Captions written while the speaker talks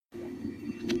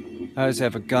I always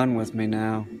have a gun with me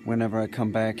now whenever I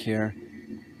come back here.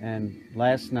 And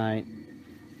last night,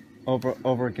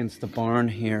 over against the barn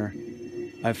here,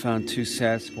 I found two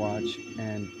Sasquatch,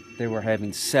 and they were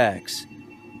having sex.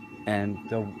 And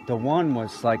the one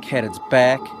was like had its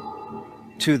back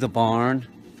to the barn,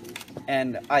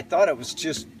 and I thought it was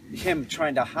just him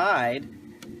trying to hide.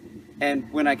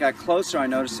 And when I got closer, I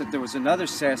noticed that there was another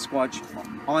Sasquatch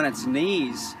on its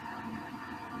knees,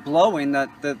 blowing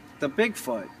the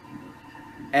Bigfoot.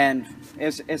 And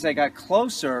as I got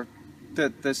closer, the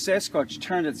Sasquatch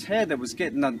turned its head that was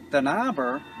getting the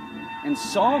knobber and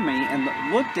saw me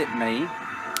and looked at me.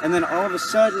 And then all of a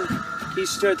sudden, he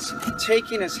starts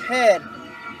taking his head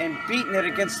and beating it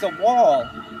against the wall,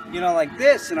 like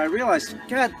this. And I realized,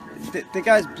 God, the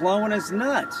guy's blowing his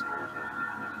nut.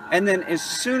 And then as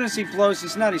soon as he blows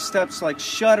his nut, he stops like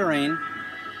shuddering.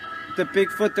 The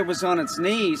Bigfoot that was on its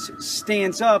knees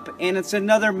stands up, and it's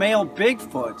another male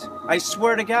Bigfoot. I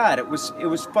swear to God, it was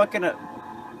fucking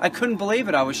I couldn't believe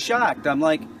it. I was shocked. I'm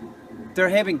like, they're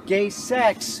having gay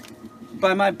sex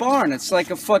by my barn. It's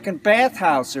like a fucking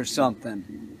bathhouse or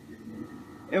something.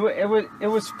 It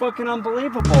was fucking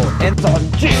unbelievable. And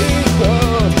on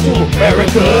Jacob to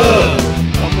America,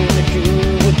 coming at you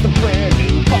with the brand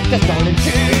new podcast on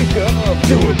Jacob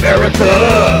to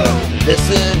America.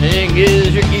 Listening is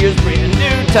your ears brand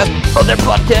new test on their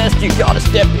podcast. You gotta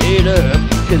step it up,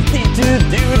 cause these two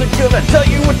dudes are gonna tell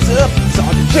you what's up. It's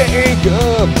on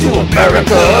Jacob to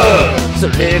America. So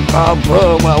lick my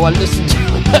bro while I listen to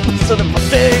an episode of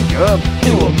Jacob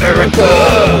to America.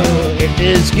 It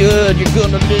is good, you're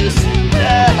gonna listen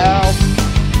now.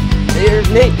 Their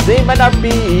names, they might not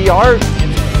be art.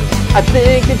 I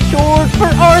think it's short for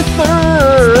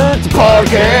Arthur. It's a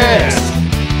podcast.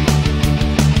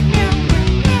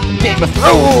 Game of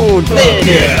Thrones did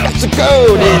it,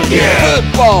 Mexico did it,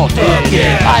 football did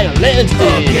it, violence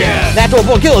did it, Natural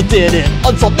Born Killers did it,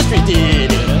 Unsolved Mysteries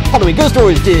did it, Halloween Ghost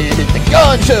Stories did it, The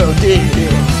Gun Show did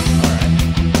it.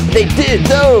 They did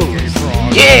those.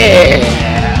 Yeah!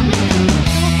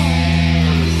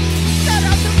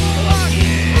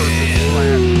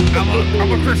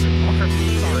 I'm a Christian.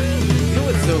 Sorry. You know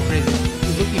what's so crazy?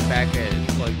 Looking back at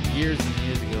it, like years and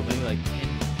years ago, maybe like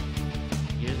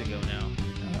 10 years ago now,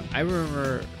 I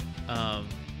remember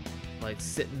like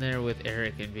sitting there with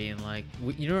Eric and being like,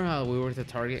 you know how we worked at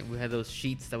Target and we had those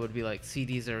sheets that would be like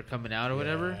CDs that are coming out or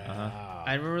whatever?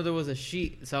 I remember there was a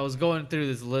sheet, so I was going through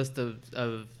this list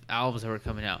of albums that were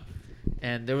coming out,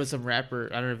 and there was some rapper,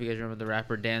 I don't know if you guys remember the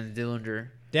rapper Dan Dillinger.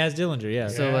 Daz Dillinger, yeah.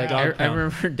 So like I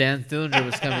remember Dan Dillinger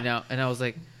was coming out, and I was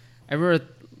like, I remember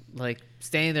like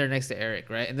standing there next to Eric,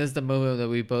 right? And this is the moment that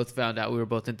we both found out we were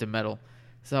both into metal.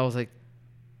 So I was like,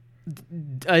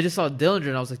 I just saw Dillinger,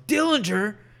 and I was like,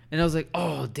 Dillinger? And I was like,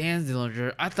 oh, Dan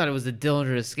Dillinger. I thought it was the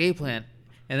Dillinger Escape Plan.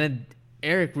 And then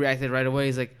Eric reacted right away.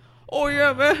 He's like, oh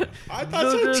yeah, man. I thought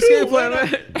Dillinger so Escape too. Plan,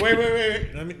 man.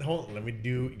 Wait. Let me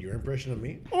do your impression of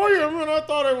me. Oh yeah, man. I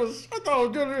thought it was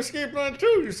Dillinger Escape Plan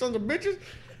too. You sons of bitches.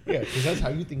 Yeah, because that's how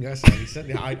you think I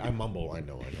sound. I mumble. I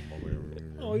know.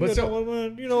 Oh,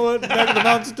 you know what? Back in the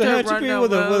mountains to Hatchie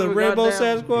with a rainbow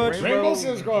Sasquatch. Rainbow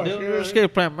Sasquatch. Dillinger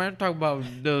Escape Plan, man. Talk about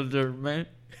Dillinger, man.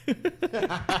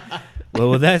 Well,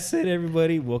 with that said,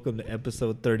 everybody, welcome to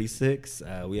episode 36.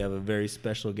 We have a very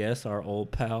special guest, our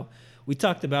old pal. We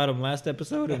talked about him last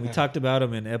episode, and we talked about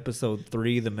him in episode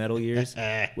 3, the Metal Years,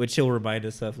 which he'll remind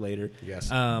us of later.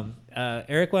 Yes.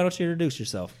 Eric, why don't you introduce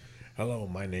yourself? Hello,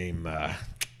 my name,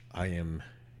 I am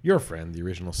your friend, the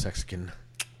original Sexican.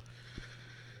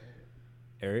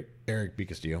 Eric B.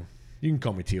 Castillo. You can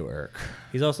call me Tio Eric.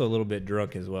 He's also a little bit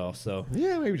drunk as well, so.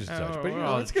 Yeah, maybe just a touch.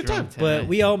 But it's a good time. But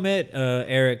we all met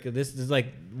Eric. This is like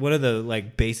one of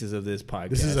the bases of this podcast.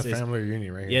 This is a family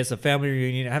reunion right here. Yeah, it's a family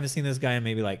reunion. I haven't seen this guy in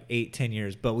maybe like 8-10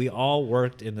 years, but we all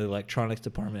worked in the electronics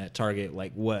department at Target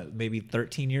maybe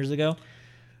 13 years ago?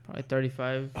 Probably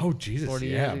 35. Oh, Jesus. 40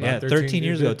 yeah, years ago. 13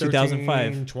 years ago,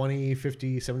 2005. 20,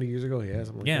 50, 70 years ago. Yeah,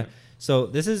 something like that. So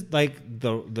this is like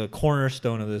the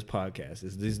cornerstone of this podcast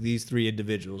is these three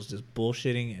individuals just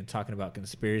bullshitting and talking about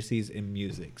conspiracies in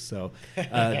music. So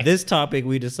this topic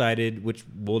we decided, which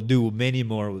we'll do many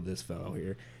more with this fellow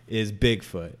here, is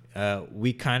Bigfoot.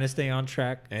 We kind of stay on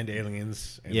track. And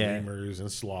aliens and lemurs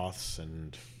and sloths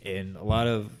and a lot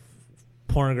of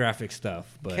pornographic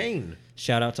stuff. But Kane.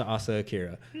 Shout out to Asa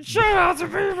Akira. Shout out to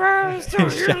people.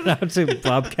 Shout out to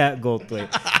Bobcat Goldthwait.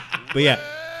 But yeah.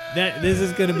 This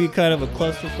is going to be kind of a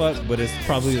clusterfuck, but it's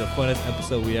probably the funnest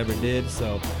episode we ever did.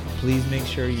 So please make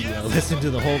sure you listen to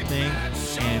the whole thing,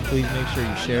 and please make sure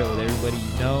you share it with everybody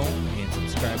you know, and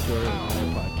subscribe to our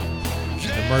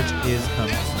podcast. The merch is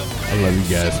coming. I love you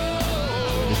guys.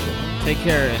 Take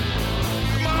care and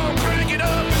it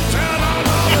up and turn on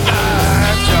all the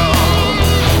lights, y'all.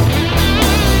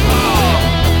 Oh.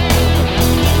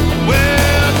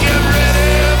 Well, get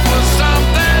ready for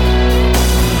something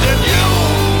that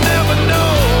you'll never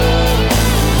know.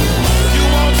 You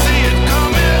won't see it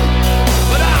coming,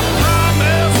 but I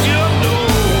promise you'll know.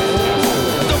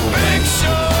 The Big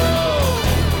Show.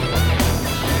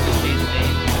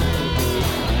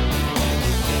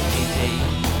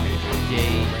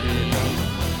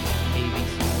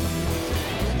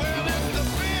 Well, it's the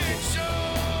Big Show.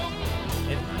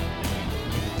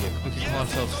 We can call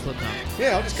ourselves Slipknot.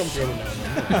 Yeah, I'll just come through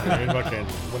every now and then.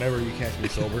 Whenever you catch me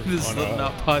sober. The on,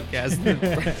 Slipknot podcast.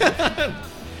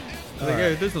 Like,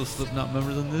 hey, there's no Slipknot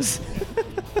members on this.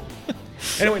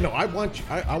 Anyway, no, I want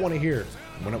to hear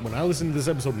when I listen to this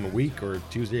episode in a week or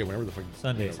Tuesday or whenever the fuck.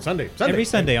 Sunday. Sunday. Every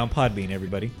Sunday on Podbean,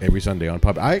 everybody. Every Sunday on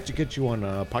Pod. I actually get you on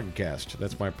Podcast.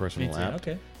 That's my personal Me too. app.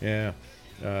 Okay. Yeah.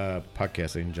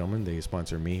 Podcast, ladies and gentlemen. They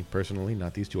sponsor me personally,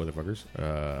 not these two other fuckers.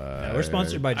 We're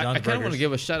sponsored by John's I kind of want to Burgers.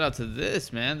 give a shout out to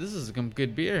this, man. This is some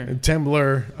good beer.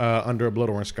 Temblor, Under a Blood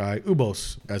Orange Sky,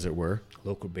 Ubos, as it were.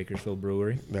 Local Bakersfield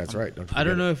Brewery. That's right. Don't you I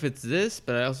don't forget know it. if it's this,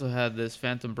 but I also had this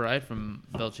Phantom Bride from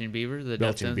Belching Beaver, the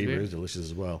Belching Deftones Beaver beer. is delicious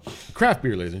as well. Craft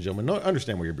beer, ladies and gentlemen. No,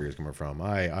 understand where your beer is coming from.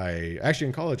 I actually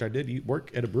in college I did work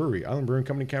at a brewery, Island Brewing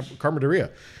Company, Carmenderia.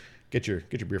 Get your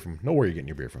beer from. Know where you're getting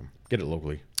your beer from. Get it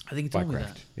locally. I think you By told me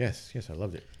craft. that. Yes, I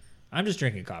loved it. I'm just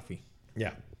drinking coffee.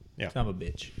 Yeah. 'Cause I'm a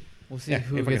bitch. We'll see Yeah,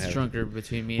 who if I can gets have it. drunker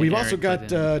between me and We've Eric also got by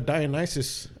then.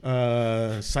 Dionysus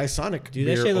Sisonic. Dude,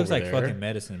 that beer shit looks over like there. fucking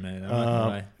medicine, man. I'm not gonna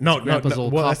lie. No, Grandpa's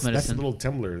old well, cough that's medicine. the little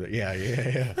tumbler.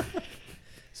 Yeah.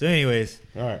 So, anyways,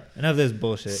 All right. enough of this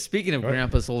bullshit. Speaking of Right.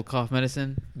 Grandpa's old cough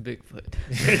medicine,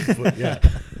 Bigfoot. Yeah.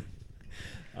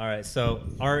 All right, so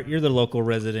you're the local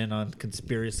resident on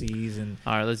conspiracies and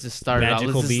All right, let's just start it out.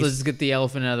 Magical Let's beasts. just get the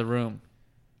elephant out of the room.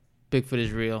 Bigfoot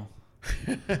is real.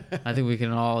 I think we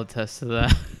can all attest to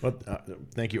that. But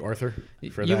thank you, Arthur,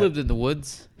 for You that. lived in the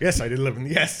woods. Yes, I did live in.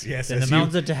 Yes. in the as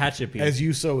mountains of Tehachapi. As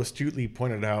you so astutely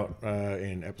pointed out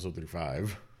in episode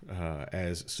 35,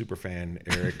 as superfan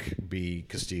Eric B.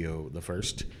 Castillo the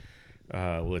first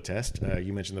will attest,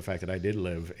 you mentioned the fact that I did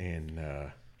live in.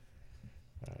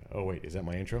 Oh wait, is that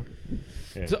my intro?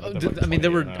 Yeah, So, what the fuck is I mean, there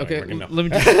were funny? okay. Freaking no. Let me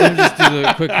just do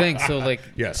the quick thing. So, like,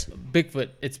 Yes, Bigfoot,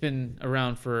 it's been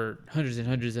around for hundreds and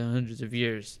hundreds and hundreds of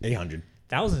years. 800.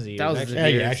 thousands of years. Thousands actually. of Yeah,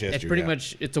 yeah, years. actually, that's It's true, pretty yeah.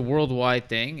 much it's a worldwide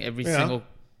thing. Every Yeah. single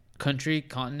country,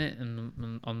 continent,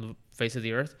 and on the face of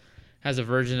the earth has a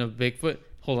version of Bigfoot.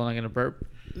 Hold on, I'm gonna burp.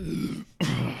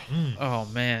 Oh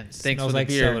man, thanks Smells for the like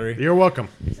beer. celery. You're welcome.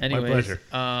 My Anyways,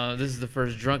 pleasure. this is the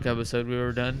first drunk episode we've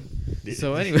ever done.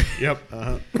 So anyway, Yep.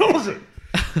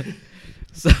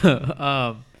 so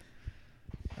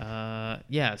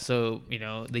yeah, so you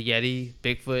know the Yeti,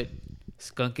 Bigfoot,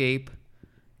 skunk ape,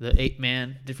 the ape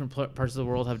man. Different parts of the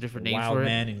world have different names Wild for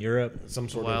man in Europe. Some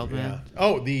sort Wild of man. yeah.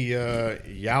 Oh, the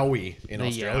Yowie it. in The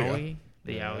Australia. Yowie,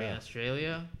 the Yowie in Yeah.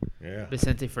 Australia. Yeah.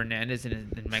 Vicente Fernandez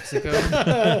in Mexico.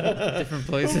 Different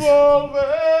places.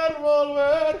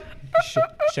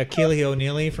 Shaquille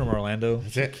O'Neal from Orlando.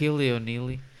 That's it. Keely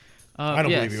O'Neal. I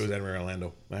don't yes. believe he was ever in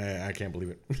Orlando. I can't believe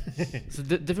it. So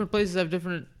different places have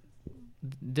different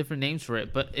names for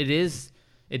it, but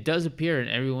it does appear in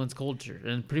everyone's culture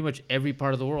and pretty much every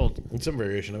part of the world. It's some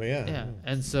variation of it, yeah. Yeah,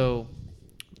 and so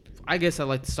I guess I'd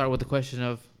like to start with the question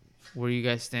of where you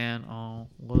guys stand on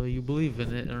whether you believe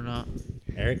in it or not.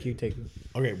 Eric, you take it.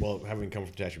 Okay, well, having come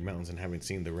from Tasher Mountains and having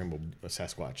seen the Rainbow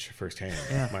Sasquatch firsthand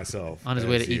myself. On his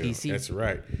way as to you. EDC. That's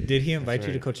right. Did he invite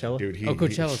you to Right. Coachella? Dude, he, Oh,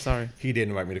 Coachella, sorry. He did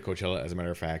invite me to Coachella, as a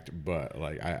matter of fact, but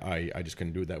like I just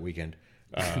couldn't do it that weekend.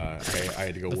 I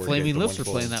had to go The work Flaming at the Lips were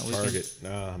wonderful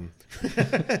playing that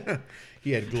Target.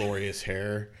 He had glorious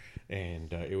hair,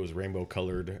 and it was rainbow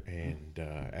colored, and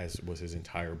as was his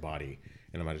entire body.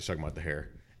 And I'm not just talking about the hair,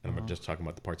 and I'm just talking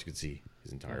about the parts you could see.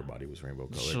 His entire body was rainbow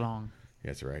colored. Schlong. Yeah,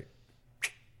 that's right.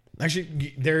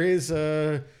 Actually, there is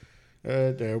well,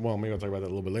 maybe I'll talk about that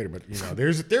a little bit later. But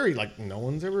there's a theory like no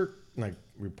one's ever like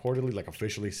reportedly like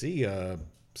officially see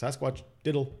Sasquatch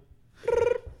diddle.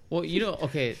 Well,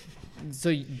 okay, so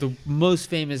the most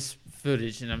famous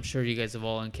footage, and I'm sure you guys have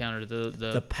all encountered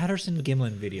The Patterson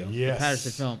Gimlin video. Yes.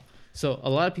 Patterson film. So a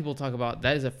lot of people talk about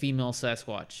that is a female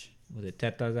Sasquatch. With the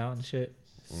tetas out and shit.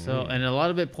 So and a lot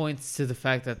of it points to the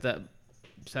fact that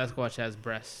Sasquatch has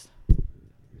breasts.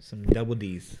 Some double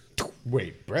D's.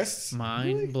 Wait, breasts?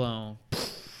 Mind blown.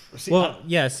 See, Well,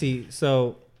 yeah, see,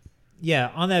 so,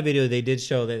 yeah, on that video, they did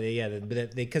show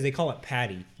that because they call it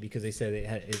Patty, because they said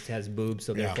it has boobs,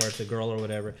 so therefore it's a girl or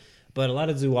whatever. But a lot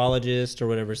of zoologists or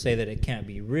whatever say that it can't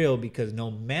be real because no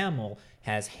mammal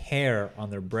has hair on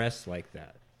their breasts like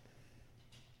that.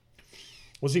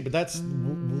 Well, see, but that's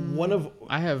one of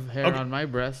I have hair Okay. on my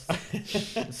breast,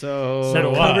 so Not do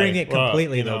I. covering it Well,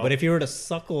 completely you though. know. But if you were to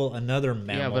suckle another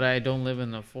mammal, yeah, but I don't live in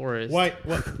the forest. why.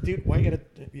 What, dude? Why you gotta?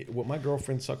 What my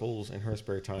girlfriend suckles in her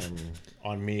spare time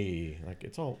on me, like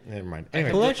it's all. Never mind.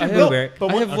 Anyway, pull out your I boob, have, Eric. but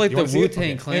I what- have like you the wanna see it? Wu Tang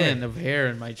Okay, Clan anyway. of hair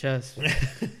in my chest.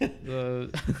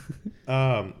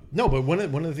 No, but one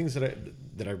of the things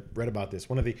that I read about this,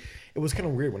 it was kind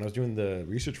of weird when I was doing the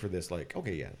research for this. Like,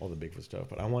 okay, yeah, all the Bigfoot stuff,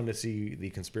 but I wanted to see the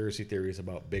conspiracy theories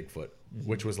about Bigfoot,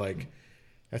 which was like,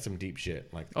 that's some deep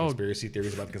shit. Like the Oh. conspiracy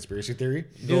theories about the conspiracy theory.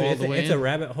 Go dude, all it's, the way it's a in.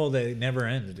 rabbit hole that never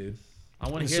ends, dude. I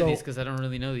want to hear So- these because I don't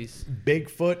really know these.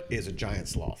 Bigfoot is a giant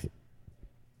sloth.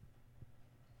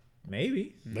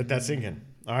 Maybe. Let that sink in.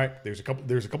 All right, there's a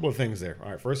couple of things there.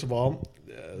 All right, first of all,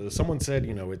 someone said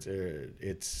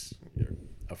it's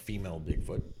a female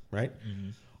Bigfoot, right?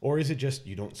 Or is it just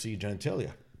you don't see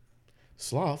genitalia?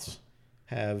 Sloths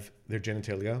have their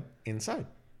genitalia inside.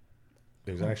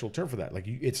 There's an actual term for that. Like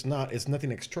it's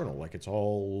nothing external. Like it's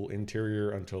all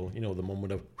interior until the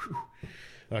moment of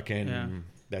Yeah.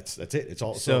 that's it. It's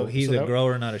all So he's a that-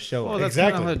 grower, not a shower. Well, that's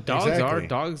Exactly, kind of how dogs are. exactly.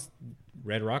 Dogs.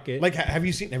 Red Rocket. Like, have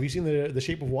you seen the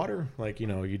Shape of Water? Like, you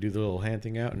do the little hand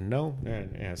thing out, and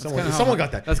kinda someone how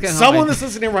got that. that's kinda how Someone my- that's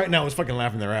listening right now is fucking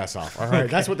laughing their ass off. All right,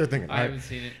 that's what they're thinking. I all right? haven't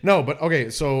seen it. No, but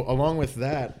okay. So along with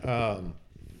that,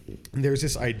 there's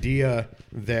this idea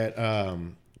that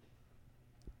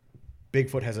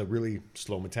Bigfoot has a really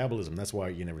slow metabolism. That's why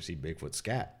you never see Bigfoot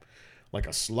scat. Like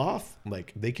a sloth,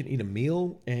 like they can eat a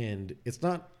meal, and it's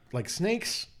not like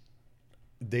snakes.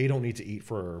 They don't need to eat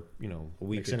for A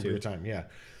week or extended two. period of time. Yeah,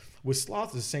 with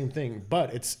sloths, it's the same thing,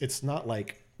 but it's not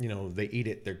like they eat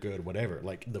it, they're good, whatever.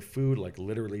 Like the food, like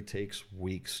literally takes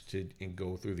weeks to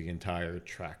go through the entire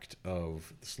tract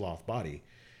of the sloth body,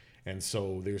 and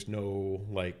so there's no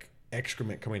like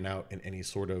excrement coming out in any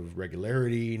sort of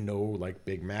regularity, no like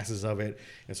big masses of it,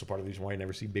 and so part of the reason why I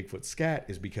never see Bigfoot scat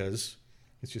is because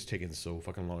it's just taking so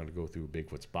fucking long to go through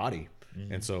Bigfoot's body.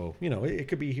 And so, it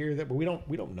could be here, but we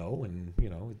don't know. And,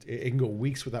 it can go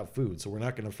weeks without food. So we're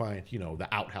not going to find, the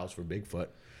outhouse for Bigfoot.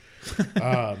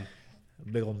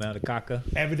 Big old mound of caca.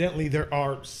 Evidently, there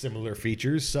are similar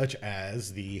features, such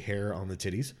as the hair on the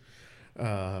titties.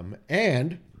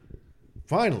 And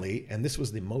finally, and this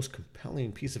was the most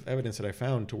compelling piece of evidence that I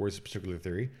found towards this particular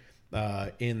theory,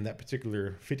 in that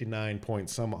particular 59 point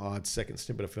some odd second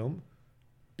snippet of film,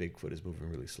 Bigfoot is moving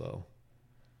really slow,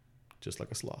 just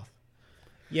like a sloth.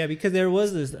 Yeah, because there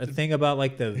was a thing about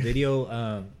like the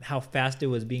video, how fast it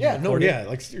was being Yeah, no, recorded. yeah,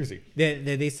 like seriously.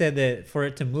 They said that for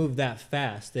it to move that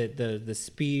fast, that the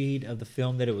speed of the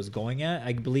film that it was going at,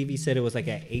 I believe he said it was like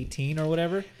at 18 or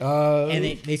whatever.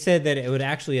 And they said that it would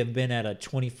actually have been at a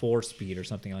 24 speed or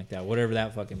something like that, whatever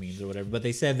that fucking means or whatever. But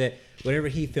they said that whatever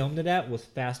he filmed it at was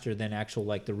faster than actual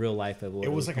like the real life of what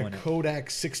It was like a going at. Kodak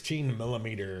 16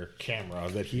 millimeter camera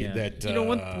that he Yeah.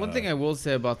 that One thing I will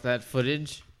say about that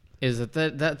footage is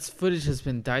that footage has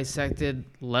been dissected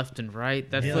left and right.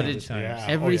 That Yeah, footage, times. Yeah.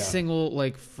 every Oh, yeah. single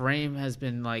like frame has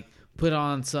been like put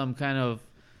on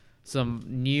some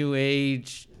new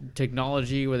age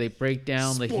technology where they break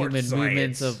down the Sports human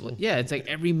movements of science. it's like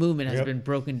every movement has Yep. been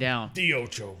broken down.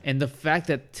 Diocho. And the fact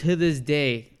that to this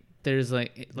day there's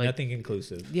like Nothing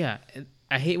inclusive. yeah,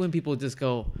 I hate when people just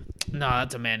go, "Nah,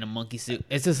 that's a man in a monkey suit."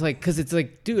 It's just like, cause it's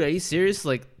like, dude, are you serious?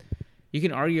 Like, you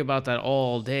can argue about that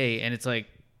all day, and it's like,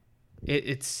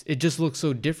 it just looks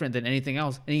so different than anything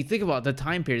else. And you think about the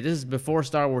time period. This is before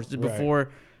Star Wars, this is Right. before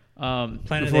Planet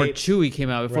of before the Apes. Chewie came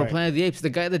out, before Right. Planet of the Apes.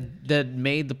 The guy that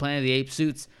made the Planet of the Apes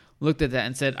suits looked at that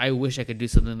and said, "I wish I could do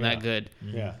something that good."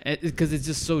 Yeah. Because it's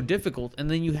just so difficult. And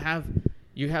then you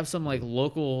have some like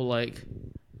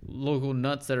local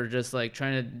nuts that are just like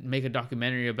trying to make a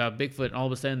documentary about Bigfoot, and all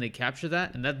of a sudden they capture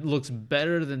that, and that looks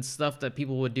better than stuff that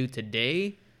people would do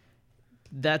today.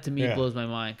 That to me Yeah. blows my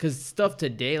mind, because stuff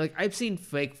today, like I've seen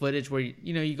fake footage where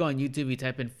you go on YouTube, you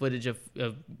type in footage of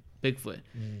Bigfoot,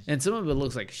 and some of it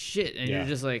looks like shit, and Yeah. you're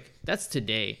just like, that's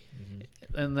today.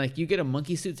 And like you get a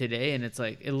monkey suit today and it's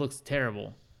like it looks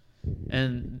terrible.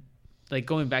 And like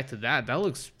going back to that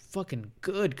looks fucking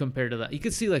good compared to that. You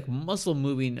could see like muscle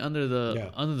moving under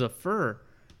the fur.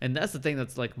 And that's the thing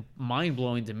that's like mind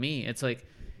blowing to me. It's like,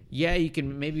 yeah, you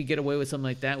can maybe get away with something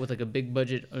like that with like a big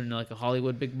budget or like a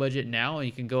Hollywood big budget now, and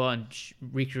you can go out and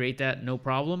recreate that no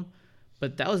problem.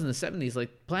 But that was in the 70s,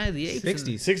 like Planet of the Apes.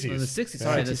 60s. In the 60s.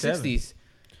 Sorry, in the 67. 60s.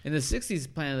 In the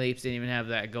 60s, Planet of the Apes didn't even have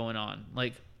that going on.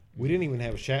 Like, We didn't even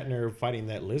have Shatner fighting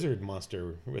that lizard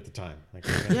monster at the time. Like,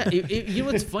 yeah, you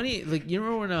know what's funny? Like, you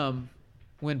remember when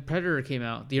when Predator came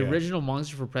out, the original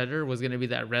monster for Predator was going to be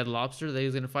that red lobster that he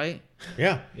was going to fight.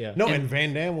 Yeah. Yeah. No, and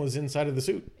Van Damme was inside of the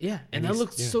suit. Yeah, and that he's-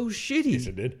 looked yeah. so shitty. Yes,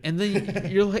 it did. And then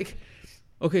you're like,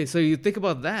 okay, so you think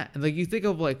about that, and like you think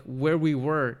of like where we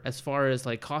were as far as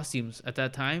like costumes at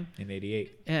that time. In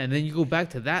 '88. Yeah, and then you go back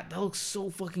to that. That looks so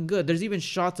fucking good. There's even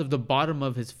shots of the bottom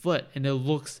of his foot, and it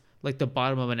looks like the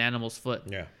bottom of an animal's foot.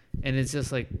 Yeah. And it's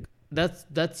just like that's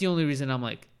the only reason I'm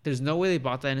like, there's no way they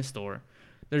bought that in a store.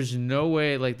 There's no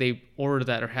way like they ordered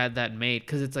that or had that made,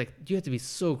 because it's like you have to be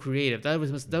so creative. That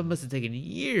must have taken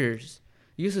years.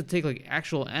 You used to take like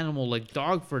actual animal like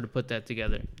dog fur to put that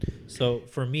together. So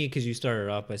for me, because you started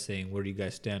off by saying, where do you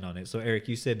guys stand on it? So Eric,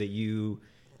 you said that you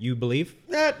believe.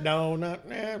 No, not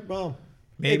well.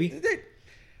 Maybe.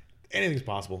 Anything's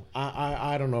possible.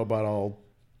 I don't know about all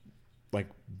like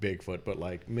Bigfoot, but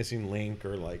like missing link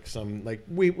or like some like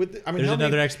I mean, There's how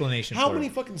another many, explanation. How for many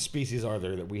it. fucking species are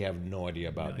there that we have no idea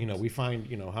about? You know, we find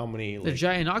how many The like,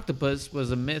 giant octopus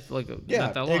was a myth like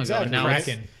not that long exactly, ago. Now right?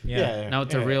 Kraken. Yeah. Now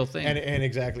it's a real thing. And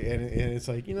exactly, and it's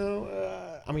like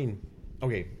I mean,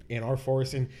 okay, in our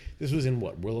forest, and this was in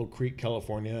what, Willow Creek,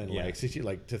 California, and Yeah. like 60,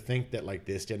 like to think that like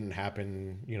this didn't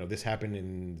happen. This happened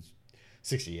in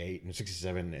 68 and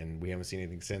 67, and we haven't seen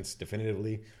anything since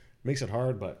definitively. Makes it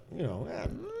hard, but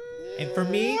And for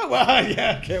me, well,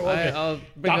 yeah, okay, well, okay. I'll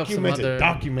bring up some other.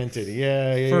 Documented,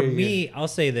 yeah. for yeah. me, I'll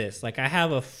say this: like I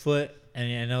have a foot, and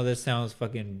I know this sounds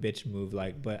fucking bitch move,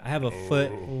 like, but I have a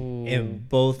foot in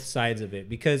both sides of it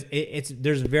because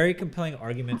there's very compelling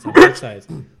arguments on both sides.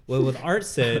 Well, what Art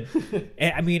said,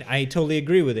 I mean, I totally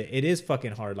agree with it. It is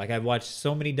fucking hard. Like I've watched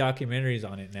so many documentaries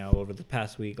on it now over the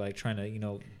past week, like trying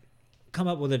to come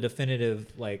up with a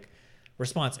definitive like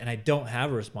response, and I don't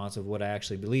have a response of what I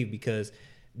actually believe because.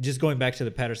 Just going back to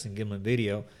the Patterson Gimlin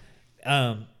video,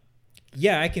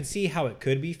 yeah, I can see how it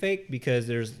could be fake because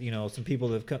there's some people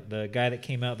the guy that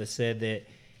came out that said that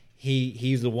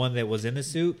he's the one that was in the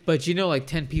suit. But like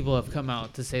 10 people have come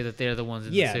out to say that they're the ones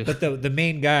in the suit. But the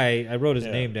main guy, I wrote his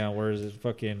name down. Where is his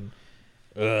fucking?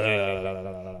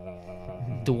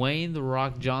 Dwayne the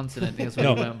Rock Johnson, I think that's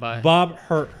what he went by. Bob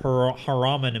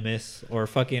Hieronymus or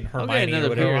fucking Hermione or another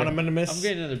whatever. beer. Hieronymus. I'm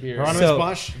getting another beer. Hieronymus So-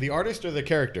 Bosch, the artist or the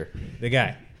character? The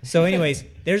guy. So, anyways,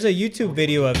 there's a YouTube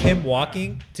video of him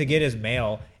walking to get his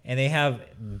mail, and they have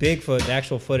Bigfoot, the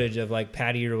actual footage of like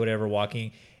Patty or whatever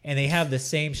walking, and they have the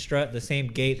same strut, the same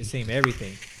gait, the same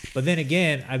everything. But then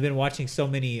again, I've been watching so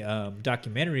many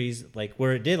documentaries like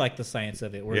where it did like the science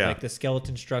of it, where like the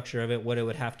skeleton structure of it, what it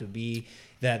would have to be,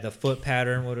 that the foot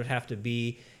pattern, what it would have to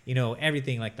be,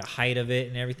 everything like the height of it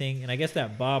and everything. And I guess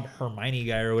that Bob Hermione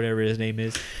guy or whatever his name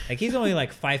is, like he's only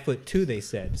like 5'2", they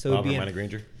said. So Bob it'd be Hermione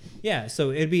Granger. yeah,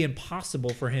 so it'd be impossible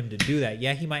for him to do that.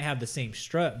 Yeah, he might have the same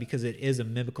strut because it is a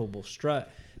mimicable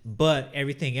strut, but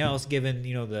everything else, given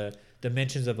the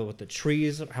dimensions of it with the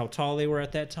trees, how tall they were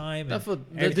at that time, and That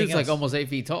everything dude's like else. almost 8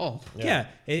 feet tall. Yeah,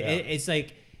 it's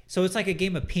like so it's like a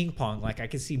game of ping pong. Like I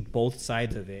can see both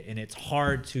sides of it, and it's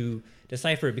hard to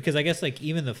decipher it because I guess like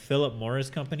even the Philip Morris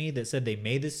company that said they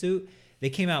made the suit, they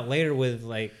came out later with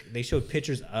like they showed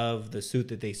pictures of the suit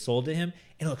that they sold to him,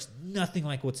 and it looks nothing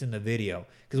like what's in the video.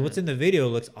 Because what's in the video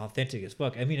looks authentic as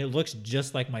fuck. I mean, it looks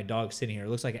just like my dog sitting here. It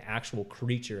looks like an actual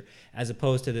creature, as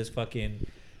opposed to this fucking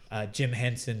Jim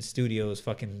Henson Studios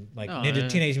fucking like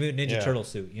Teenage Mutant Ninja Turtle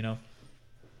suit.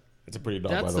 It's a pretty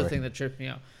dog. That's by the the way. thing that tripped me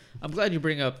out. I'm glad you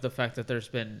bring up the fact that there's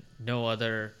been no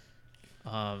other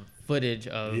footage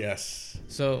of. Yes.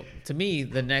 So to me,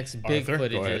 the next big Arthur,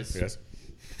 footage go ahead. Yes.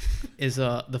 is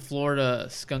the Florida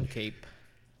skunk cape,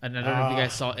 and I don't know if you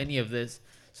guys saw any of this.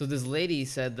 So this lady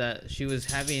said that she was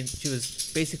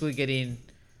basically getting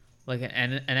like an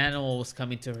animal was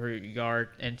coming to her yard,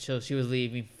 and so she was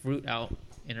leaving fruit out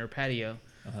in her patio.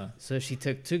 So she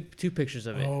took two pictures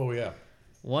of it. Oh yeah.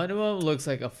 One of them looks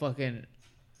like a fucking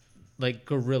like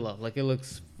gorilla, like it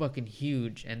looks fucking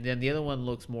huge, and then the other one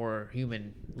looks more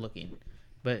human looking,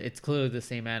 but it's clearly the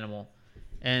same animal.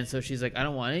 And so she's like, I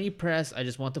don't want any press. I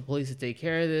just want the police to take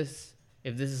care of this.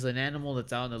 If this is an animal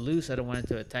that's out on the loose, I don't want it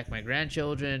to attack my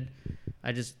grandchildren.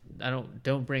 I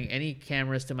don't bring any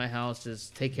cameras to my house.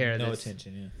 Just take care of this. No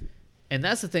attention, yeah. And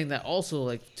that's the thing that also,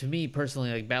 like, to me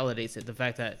personally, like, validates it. The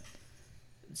fact that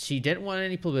she didn't want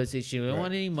any publicity. She didn't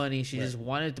want any money. She just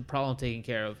wanted the problem taken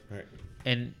care of. Right.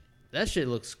 And that shit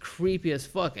looks creepy as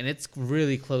fuck. And it's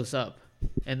really close up.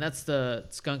 And that's the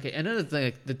skunk ape. Another thing,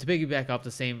 like, to piggyback off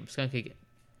the same skunk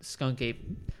ape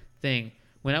thing,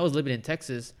 when I was living in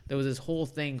Texas, there was this whole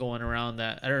thing going around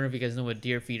that, I don't know if you guys know what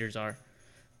deer feeders are.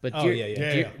 But Oh, deer, yeah.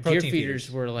 deer Protein feeders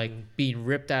feeders. were like being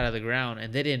ripped out of the ground,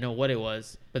 and they didn't know what it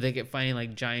was, but they kept finding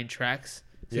like giant tracks.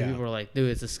 So Yeah. people were like, "Dude,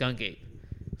 it's a skunk ape."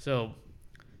 So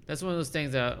That's one of those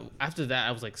things that after that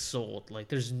I was like sold. Like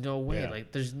there's no way. Yeah.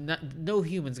 Like there's no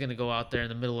human's gonna go out there in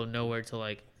the middle of nowhere to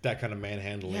like. That kind of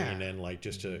manhandling Yeah. and then like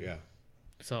just to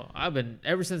So I've been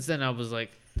ever since then. I was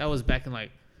like that was back in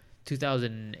like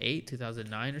 2008,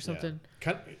 2009 or something.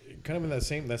 Yeah. Kind of in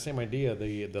that same idea.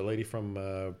 The lady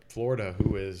from Florida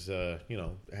who is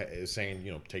is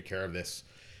saying take care of this.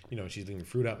 She's leaving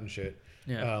fruit out and shit.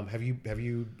 Yeah. Have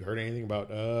you heard anything about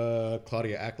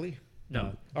Claudia Ackley?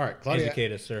 No. All right, Claudia.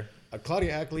 Educate us, sir.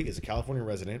 Claudia Ackley is a California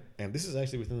resident, and this is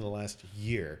actually within the last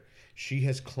year. She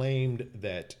has claimed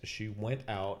that she went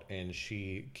out and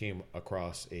she came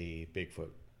across a Bigfoot,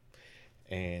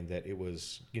 and that it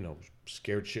was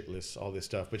scared shitless, all this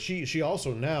stuff. But she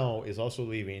also now is also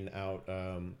leaving out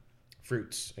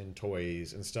fruits and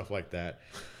toys and stuff like that.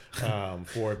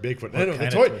 For Bigfoot. No,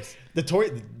 the toy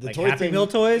Like toy Happy thing, Meal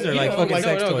toys or like fucking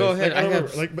sex no, toys? go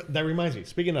ahead. But that reminds me.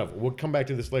 Speaking of, we'll come back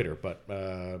to this later. But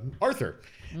Arthur,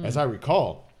 as I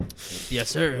recall, Yes,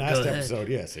 sir. last episode,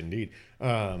 yes, indeed.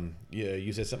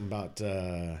 You said something about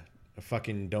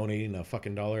fucking donating a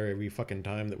fucking $1 every fucking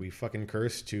time that we fucking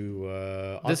curse to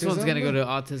autism. This one's gonna go to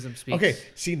Autism Speaks. Okay,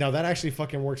 see now that actually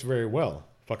fucking works very well,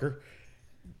 fucker.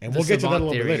 And The we'll get to that a savant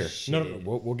little bit theory later.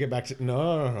 No, we'll get back to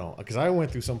no, because I went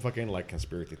through some fucking like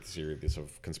conspiracy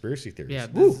theories. Yeah,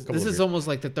 Woo, this couple is of years. almost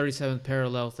like the 37th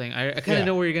parallel thing. I kind of Yeah.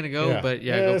 know where you're gonna go, but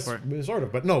yeah, go it's- for it. Sort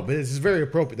of, but this is very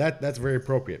appropriate. That's very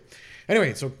appropriate.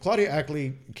 Anyway, so Claudia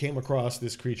Ackley came across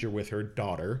this creature with her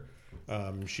daughter.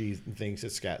 She thinks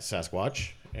it's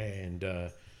Sasquatch, and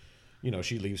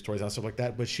she leaves toys out and stuff like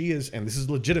that. But she is, and this is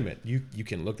legitimate. You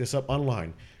can look this up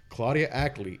online. Claudia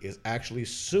Ackley is actually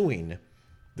suing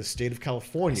the state of I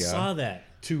California saw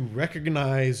that to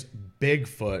recognize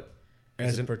Bigfoot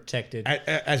as a protected.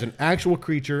 as an actual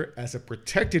creature, as a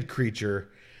protected creature,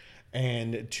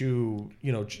 and to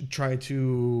try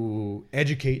to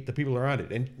educate the people around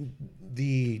it. And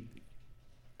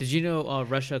Did you know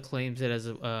Russia claims it as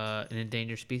an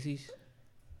endangered species?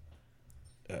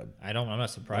 I'm not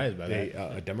surprised by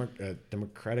that. a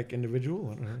democratic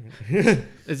individual. I don't know.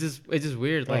 It's just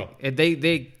weird. Like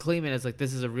they claim it as like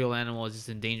this is a real animal. It's just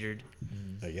endangered.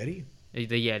 A Yeti. The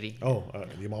Yeti. Oh,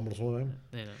 the abominable one.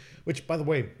 You know. Which, by the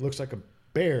way, looks like a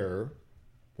bear,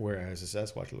 whereas a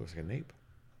Sasquatch looks like an ape.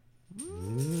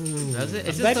 Does it?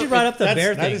 It's I'm glad you brought up the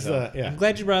bear that thing. is Though. yeah. I'm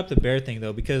glad you brought up the bear thing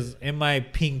though, because in my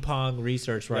ping pong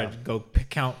research where I go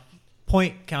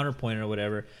counterpoint or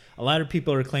whatever, a lot of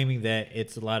people are claiming that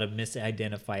it's a lot of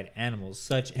misidentified animals,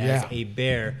 such as a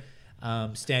bear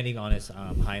standing on its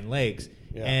hind legs.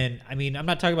 Yeah. And I mean, I'm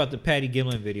not talking about the Patty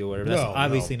Gimlin video, or whatever. That's No,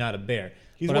 obviously not a bear.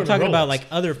 He's But I'm wearing talking about Rolex. like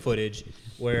other footage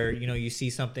where you see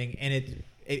something and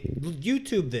it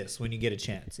YouTube this when you get a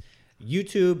chance.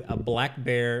 YouTube a black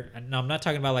bear. No, I'm not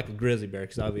talking about like a grizzly bear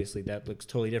because obviously that looks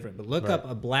totally different. But look up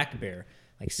a black bear,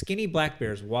 like skinny black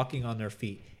bears walking on their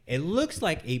feet. It looks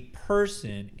like a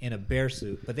person in a bear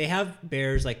suit, but they have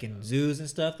bears like in zoos and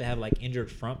stuff. They have like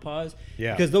injured front paws.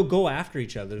 Yeah. Because they'll go after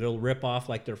each other. They'll rip off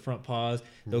like their front paws.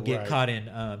 They'll get Right. caught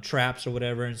in traps or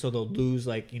whatever, and so they'll lose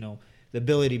like the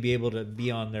ability to be able to be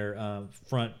on their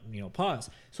front paws.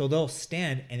 So they'll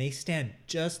stand, and they stand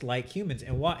just like humans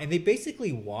and walk, and they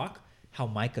basically walk how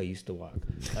Micah used to walk,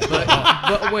 like,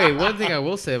 But wait, one thing I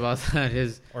will say about that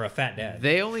is or a fat dad.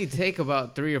 they only take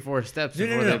about 3 or 4 steps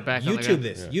before they're back on the YouTube ground.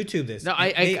 this. YouTube this. No,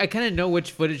 And they- I kind of know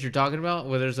which footage you're talking about,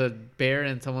 where there's a bear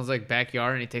in someone's like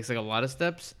backyard and he takes like a lot of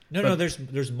steps. No,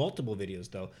 there's multiple videos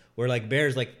though where like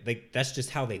bears like that's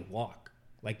just how they walk.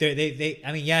 Like they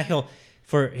I mean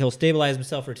he'll stabilize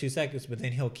himself for 2 seconds, but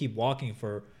then he'll keep walking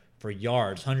for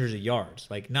yards, hundreds of yards,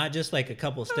 like not just like a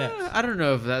couple steps. I don't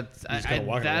know if that's gotta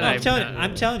walk that around.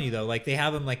 I'm telling you though, like they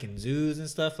have them like in zoos and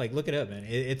stuff. Like look it up, man.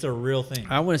 It's a real thing.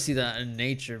 I want to see that in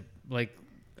nature. Like,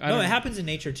 No, it happens in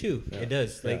nature too. It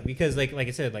does, like because like I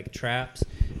said, like traps.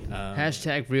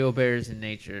 Hashtag real bears in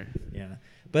nature. Yeah,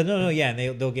 but no, yeah,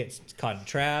 and they'll get caught in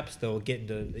traps. They'll get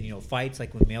into fights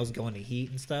like when males go into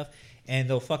heat and stuff, and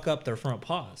they'll fuck up their front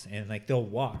paws and like they'll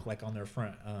walk like on their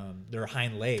front, their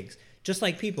hind legs, just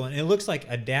like people. And it looks like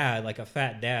a dad, like a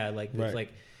fat dad, like Right.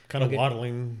 like Kind of fucking-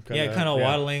 waddling. kind of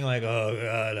waddling, like, oh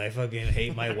god, I fucking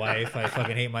hate my wife, I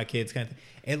fucking hate my kids, kind of thing.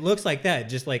 It looks like that,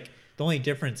 just like the only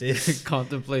difference is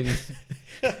Contemplating.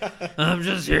 I'm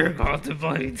just here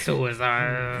contemplating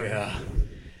suicide. yeah,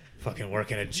 fucking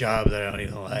working a job that I don't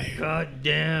even like.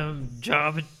 Goddamn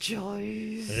job of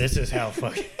choice. This is how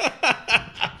fucking.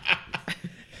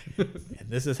 And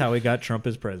this is how we got Trump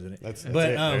as president. That's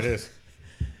but it. There it is.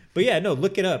 But yeah, no,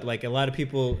 look it up. Like a lot of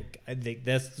people, I think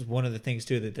that's one of the things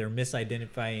too, that they're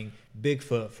misidentifying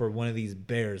Bigfoot for one of these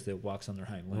bears that walks on their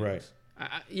hind legs. Right.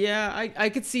 Yeah, I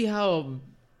could see how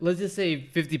let's just say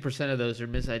 50% of those are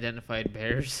misidentified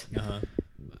bears.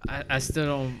 I still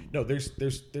don't. No, there's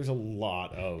a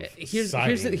lot of Here's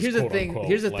sightings, the quote thing. unquote.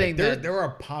 Here's the Like, thing that there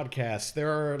are podcasts. There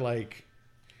are like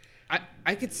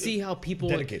I could see how people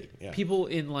Dedicated, yeah. people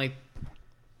in like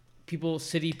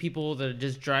city people that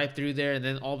just drive through there and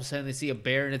then all of a sudden they see a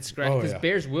bear and it's scratched, because yeah.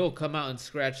 bears will come out and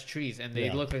scratch trees and they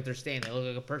Yeah. look like they're staying, they look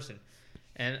like a person.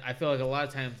 And I feel like a lot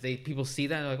of times people see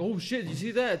that and they're like, oh shit, you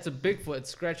see that? It's a Bigfoot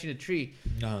scratching a tree.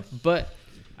 But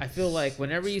I feel like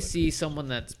whenever you see someone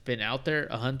that's been out there,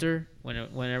 a hunter,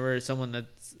 whenever someone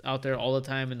that's out there all the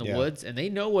time in the Yeah. woods, and they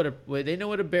know what a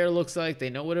bear looks like, they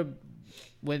know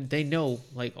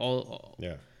like all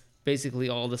yeah. basically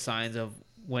all the signs of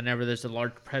whenever there's a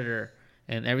large predator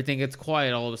and everything gets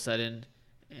quiet all of a sudden,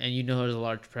 and you know there's a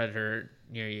large predator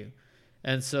near you.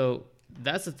 And so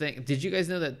that's the thing. Did you guys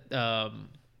know that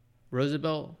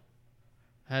Roosevelt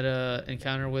had an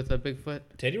encounter with a Bigfoot?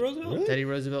 Teddy Roosevelt? Really? Teddy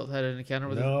Roosevelt had an encounter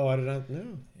with No, I did not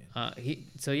know.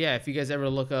 So yeah, if you guys ever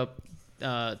look up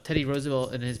Teddy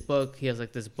Roosevelt in his book, he has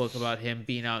like this book about him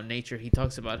being out in nature. He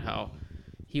talks about how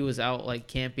he was out like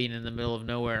camping in the middle of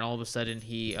nowhere, and all of a sudden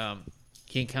he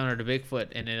encountered a Bigfoot,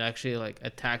 and it actually like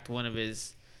attacked one of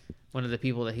the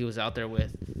people that he was out there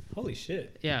with. Holy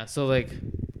shit. Yeah, so like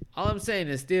all I'm saying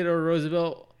is Theodore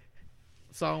Roosevelt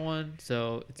saw one,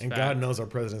 so it's And fact. God knows our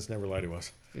presidents never lie to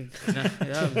us.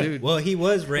 Yeah, dude. Well, he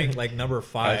was ranked like number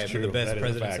 5 That's of the true. best That is a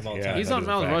presidents fact. of all Yeah. time. He's that on is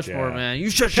a Mount fact, Rushmore, yeah. man. You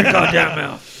shut your goddamn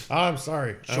mouth. I'm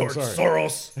sorry. I'm sorry.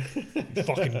 Soros.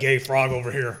 Fucking gay frog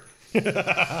over here.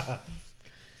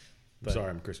 I'm sorry,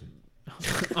 I'm Christian.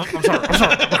 I'm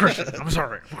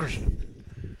sorry. I'm Christian.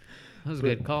 That was a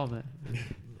good call, man.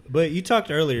 But you talked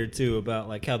earlier too about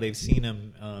like how they've seen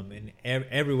him in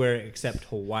everywhere except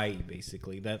Hawaii.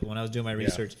 Basically, that when I was doing my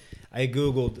research, I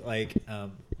googled like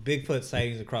Bigfoot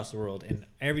sightings across the world, and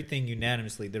everything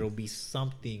unanimously there will be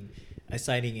a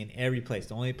sighting in every place.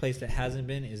 The only place that hasn't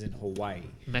been is in Hawaii.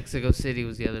 Mexico City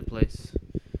was the other place.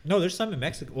 No, there's some in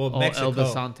Mexico. Well, Oh, Mexico. El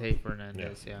Basante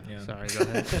Fernandez. Yeah. Yeah. Sorry, go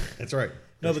ahead. That's right.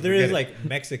 No, but there is like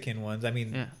Mexican ones. I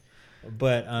mean, Yeah.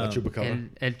 but La Chupacabra.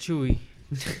 El Chuy.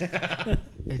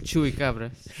 El Chuy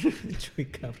Cabras.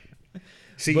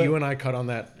 See, but- you and I cut on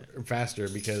that faster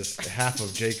because half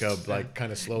of Jacob like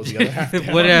kind of slowed the other half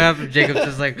down. What happened? Jacob's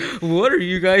just like, what are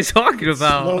you guys talking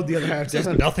about? Slowed the other half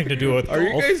down. nothing to do with. Are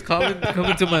you guys coming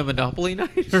to my Monopoly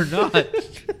night or not?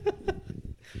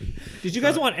 Did you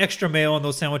guys want extra mayo on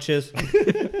those sandwiches?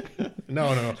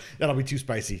 No. That'll be too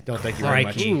spicy. Don't thank you very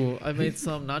much. Crikey. Ooh, I made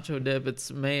some nacho dip. It's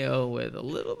mayo with a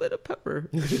little bit of pepper.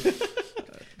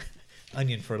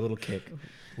 Onion for a little kick.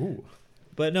 Ooh.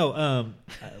 But no,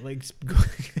 like,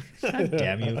 God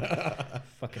damn you,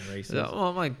 fucking racist. So, well,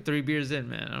 I'm like 3 beers in,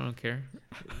 man. I don't care.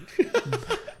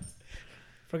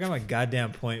 Forgot my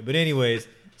goddamn point. But anyways,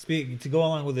 to go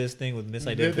along with this thing with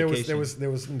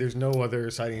misidentification. There's no other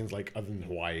sightings like other than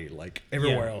Hawaii. Like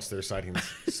everywhere Yeah. else, there's sightings.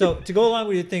 So to go along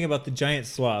with your thing about the giant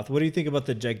sloth, what do you think about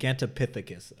the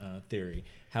Gigantopithecus theory?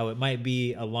 How it might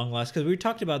be a long lost, because we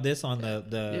talked about this on Yeah,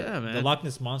 the man. Loch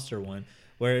Ness Monster one,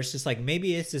 where it's just like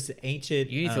maybe it's this ancient.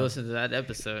 You need to listen to that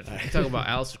episode. We talk about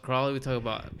Aleister Crowley. We talk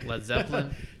about Led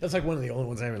Zeppelin. That's like one of the only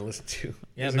ones I haven't listened to.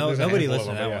 Yeah, There's no, a nobody handful of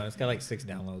listened to them, that but one. It's got like 6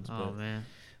 downloads. Oh, man.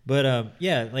 But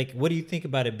yeah, like what do you think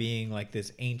about it being like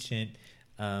this ancient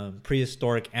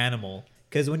prehistoric animal?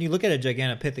 Because when you look at a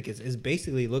Gigantopithecus, it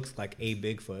basically looks like a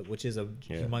Bigfoot, which is a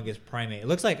humongous primate. It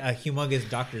looks like a humongous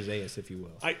Dr. Zaius, if you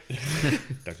will.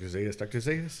 Dr.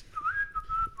 Zaius.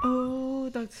 Oh,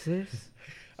 Dr. Sis.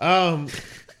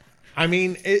 I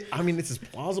mean, it's as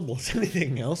plausible as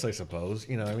anything else, I suppose.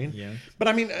 You know what I mean? Yeah. But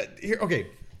I mean, here, okay.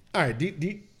 All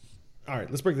right, all right,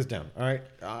 let's break this down. All right,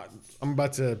 I'm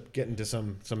about to get into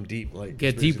some deep like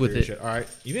Get deep with conspiracy it. shit. All right,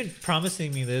 You've been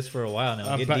promising me this for a while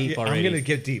now. Get But deep already. I'm gonna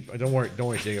get deep. Don't worry,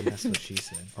 Jacob. That's what she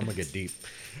said. I'm gonna get deep.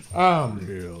 All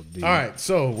right,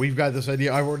 so we've got this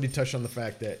idea. I've already touched on the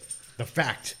fact that the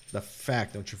fact.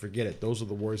 Don't you forget it. Those are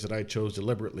the words that I chose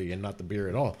deliberately, and not the beer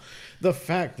at all. The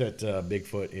fact that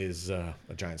Bigfoot is a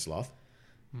giant sloth.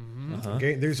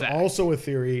 Okay. There's also a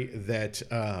theory that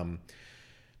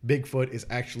Bigfoot is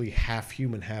actually half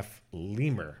human, half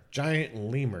lemur, giant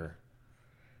lemur.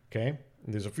 Okay.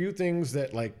 And there's a few things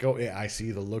that like go. Yeah, I see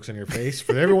the looks on your face.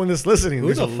 For everyone that's listening, Who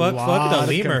there's the a fuck lot fucked a of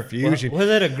lemur? confusion. Was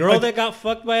it a girl that got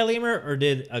fucked by a lemur, or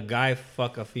did a guy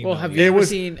fuck a female? Well, have lemur? you ever was-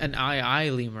 seen an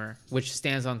lemur, which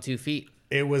stands on 2 feet?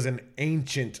 It was an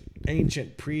ancient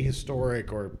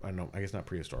prehistoric, or I don't know, I guess not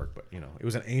prehistoric, but it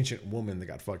was an ancient woman that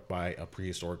got fucked by a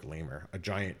prehistoric lemur, a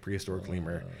giant prehistoric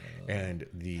lemur, and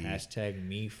the Hashtag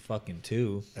me fucking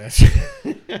too.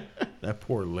 That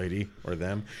poor lady or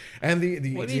them. And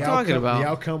the What are the you outcome, talking about? The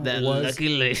outcome That was. lucky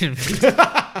lady.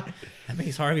 That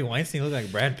makes Harvey Weinstein look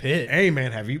like Brad Pitt. Hey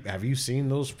man, have you seen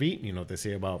those feet? You know what they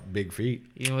say about big feet.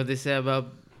 You know what they say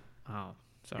about? Oh,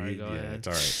 sorry. Go Yeah, ahead. it's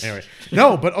all right. Anyway,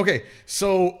 no, but okay.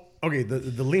 So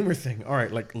the lemur thing. All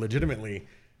right, like legitimately.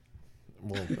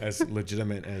 Well, as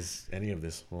legitimate as any of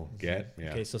this will get. Yeah.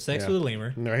 Okay, so sex Yeah. with a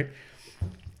lemur. Right.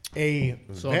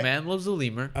 So a man loves a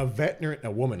lemur. A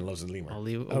woman loves a lemur. A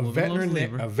woman loves a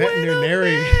lemur. A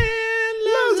veterinary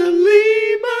loves a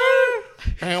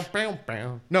lemur. Bow, bow,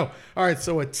 bow. No. All right.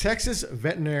 So a Texas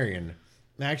veterinarian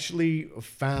actually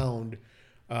found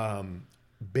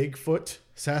Bigfoot,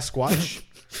 Sasquatch,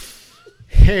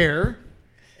 hair,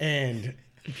 and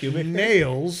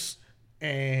nails,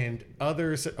 and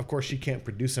others. Of course, she can't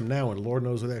produce them now, and Lord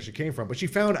knows where they actually came from. But she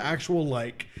found actual,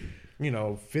 like,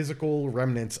 physical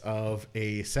remnants of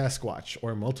a Sasquatch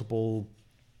or multiple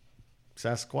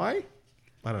Sasquai.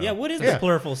 I don't know. Yeah, what is the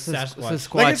plural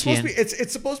Sasquatch? Like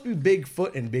it's supposed to be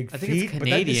Bigfoot and big I think it's feet, but that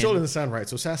Canadian. still doesn't sound right.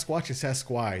 So Sasquatch is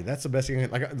Sasquai. That's the best thing.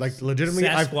 Like legitimately,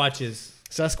 Sasquatches.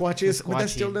 Sasquatches, but that Sasquatchy.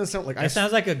 still doesn't sound like. That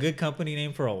sounds like a good company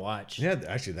name for a watch. Yeah,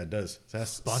 actually, that does.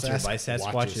 Sponsored by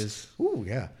Sasquatches. Ooh,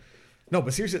 yeah. No,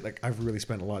 but seriously, like I've really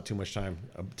spent a lot too much time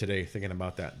today thinking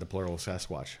about that. The plural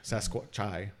Sasquatch,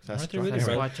 Sasquatchai, Aren't they really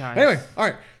Anyway. Sasquatchai. Anyway, all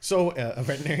right. So a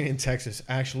veterinarian in Texas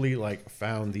actually like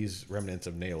found these remnants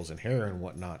of nails and hair and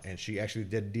whatnot, and she actually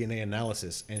did DNA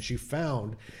analysis, and she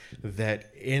found that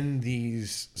in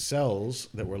these cells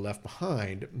that were left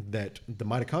behind, that the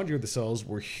mitochondria of the cells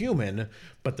were human,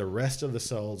 but the rest of the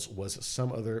cells was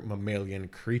some other mammalian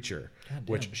creature,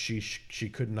 which she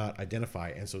could not identify,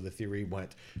 and so the theory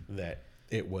went that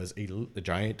it was a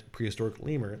giant prehistoric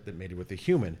lemur that mated with a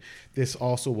human. This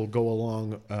also will go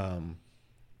along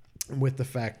with the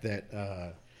fact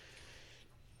that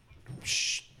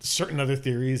certain other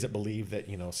theories that believe that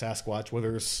Sasquatch,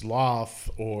 whether it's sloth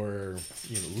or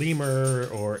lemur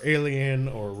or alien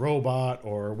or robot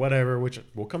or whatever, which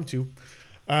we'll come to,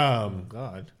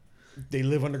 God. they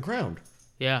live underground,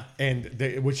 Yeah,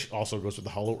 which also goes with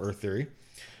the Hollow Earth theory.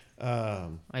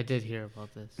 I did hear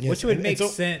about this. Yes, Which would and make so-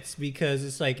 sense because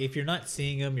it's like if you're not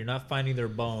seeing them, you're not finding their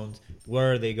bones.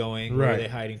 Where are they going? Where are Right. they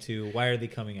hiding to? Why are they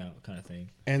coming out? Kind of thing.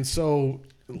 And so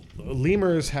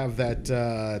lemurs have that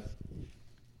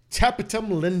tapetum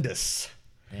lindus,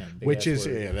 Man, big which ass is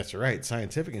word. yeah, that's right,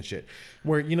 scientific and shit.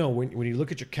 Where when you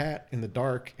look at your cat in the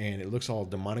dark and it looks all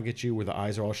demonic at you, where the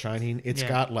eyes are all shining, it's Yeah.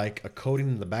 got like a coating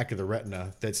in the back of the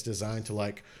retina that's designed to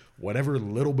like whatever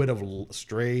little bit of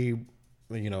stray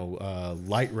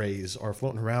light rays are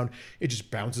floating around, it just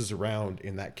bounces around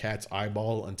in that cat's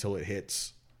eyeball until it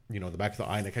hits the back of the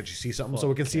eye and it can actually see something,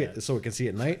 so it can see it, so it can see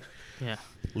at night. Yeah.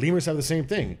 Lemurs have the same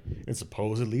thing, and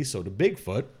supposedly so do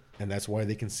Bigfoot, and that's why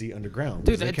they can see underground.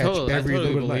 Dude, They I catch totally every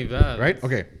little believe light, that. right?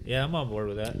 Okay. Yeah, I'm on board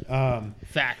with that.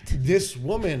 Fact. This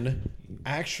woman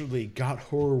actually got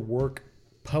her work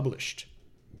published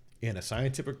in a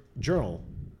scientific journal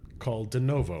called De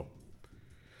Novo.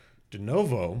 De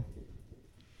Novo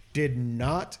did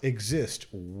not exist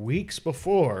weeks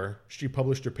before she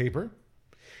published her paper,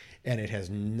 and it has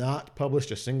not published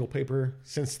a single paper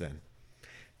since then.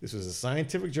 This was a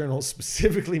scientific journal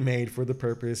specifically made for the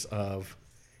purpose of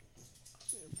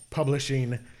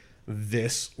publishing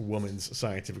this woman's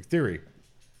scientific theory.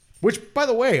 Which, by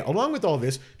the way, along with all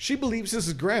this, she believes this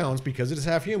is grounds, because it is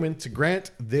half human, to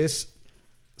grant this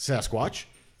Sasquatch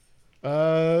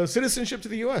citizenship to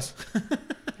the U.S.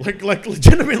 like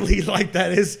legitimately, like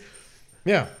that is,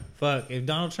 yeah. Fuck, if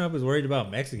Donald Trump is worried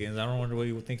about Mexicans, I don't wonder what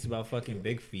he thinks about fucking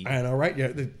big feet. I know, right? Yeah,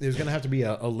 there's gonna have to be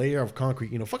a layer of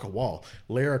concrete, fuck a wall,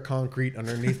 layer of concrete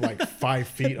underneath like 5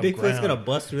 feet of Bigfoot's ground. gonna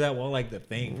bust through that wall like the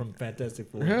Thing from Fantastic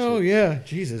Four. and Hell shit. yeah,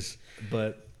 Jesus.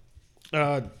 But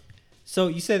Uh, so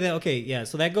you said that, okay, yeah.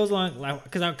 So that goes along,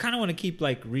 because I kind of want to keep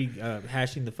like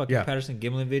hashing the fucking Yeah. Patterson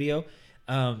Gimlin video.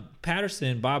 Bob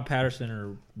Patterson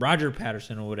or Roger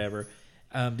Patterson or whatever.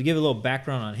 To give a little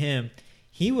background on him,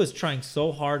 he was trying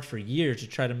so hard for years to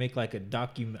try to make like a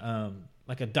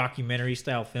documentary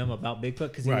style film about Bigfoot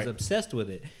because he was Right. obsessed with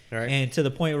it, Right. and to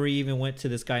the point where he even went to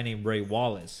this guy named Ray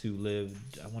Wallace who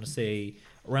lived, I want to say,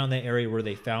 around that area where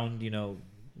they found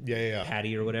yeah.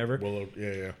 Patty or whatever. Well,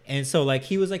 yeah. And so, like,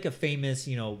 he was like a famous,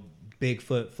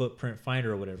 Bigfoot footprint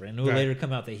finder or whatever. And it would Right. later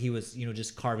come out that he was,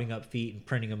 just carving up feet and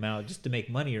printing them out just to make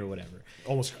money or whatever.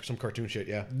 Almost some cartoon shit,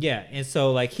 yeah. Yeah. And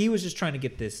so, like, he was just trying to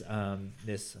get this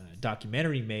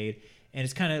documentary made. And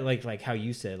it's kind of like how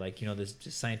you said, like, you know, this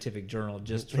just scientific journal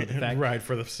just for the fact. Right,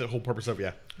 for the whole purpose of,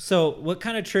 yeah. So what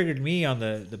kind of triggered me on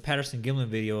the Patterson Gimlin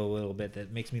video a little bit,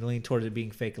 that makes me lean towards it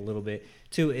being fake a little bit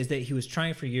too, is that he was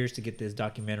trying for years to get this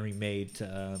documentary made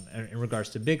in regards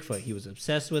to Bigfoot. He was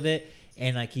obsessed with it.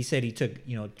 And like he said, he took,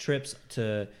 you know, trips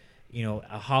to, you know,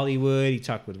 Hollywood. He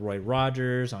talked with Roy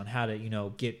Rogers on how to, you know,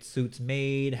 get suits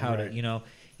made, how to, you know,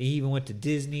 he even went to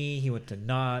Disney. He went to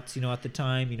Knott's, you know, at the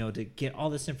time, you know, to get all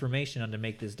this information on to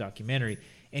make this documentary.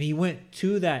 And he went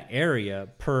to that area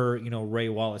per, you know, Ray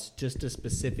Wallace, just to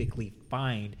specifically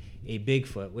find a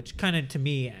Bigfoot, which kind of, to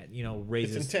me, you know,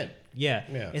 raises... It's intent. Yeah,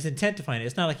 Yeah. it's intent to find it.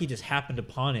 It's not like he just happened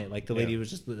upon it, like the lady was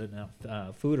just with enough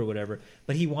food or whatever.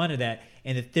 But he wanted that.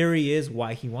 And the theory is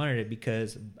why he wanted it,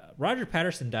 because Roger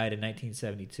Patterson died in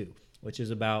 1972, which is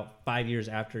about 5 years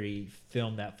after he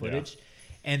filmed that footage. Yeah.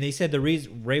 And they said the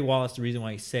reason Ray Wallace, the reason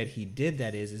why he said he did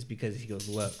that is because he goes,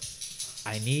 look,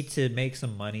 I need to make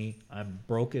some money. I'm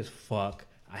broke as fuck.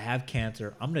 I have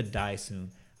cancer. I'm gonna die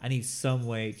soon. I need some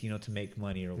way, you know, to make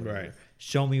money or whatever. Right.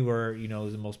 Show me where, you know,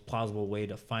 is the most plausible way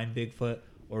to find Bigfoot,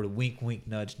 or to wink, wink,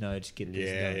 nudge, nudge, get this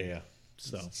done. Yeah.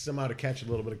 So somehow to catch a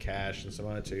little bit of cash, and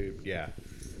somehow to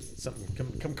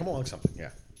something come along something.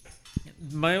 Yeah.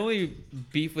 My only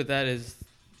beef with that is,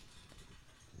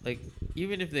 like,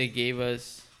 even if they gave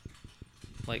us,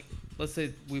 like, let's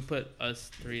say we put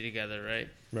us three together, right?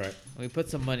 Right. We put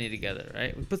some money together,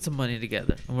 right? We put some money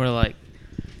together, and we're like,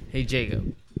 "Hey,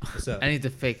 Jacob, what's up? I need to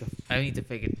fake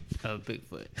a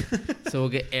Bigfoot." So we'll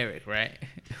get Eric, right?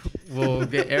 We'll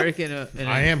get Eric in a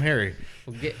I am Harry.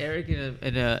 We'll get Eric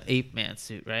in a ape man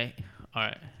suit, right? All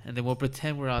right, and then we'll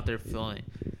pretend we're out there filming.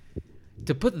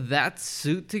 To put that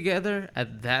suit together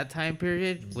at that time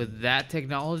period with that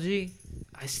technology,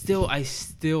 I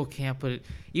still can't put it.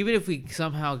 Even if we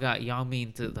somehow got Yao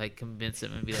Ming to, like, convince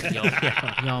him and be like,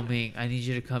 Yao Ming, I need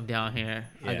you to come down here.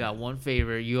 I got one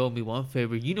favor. You owe me one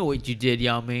favor. You know what you did,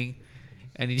 Yao Ming.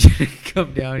 I need you to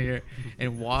come down here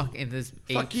and walk in this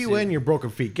ape Fuck you suit. and your broken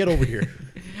feet. Get over here.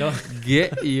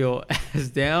 Get your ass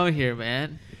down here,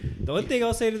 man. The one thing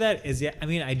I'll say to that is, I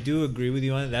mean, I do agree with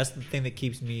you on it. That's the thing that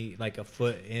keeps me, like, a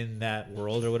foot in that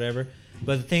world or whatever.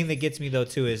 But the thing that gets me, though,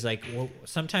 too, is, like,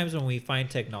 sometimes when we find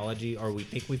technology, or we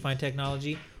think we find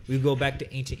technology, we go back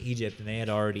to ancient Egypt, and they had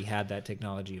already had that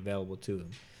technology available to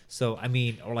them. So, I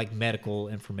mean, or like medical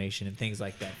information and things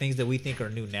like that. Things that we think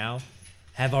are new now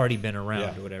have already been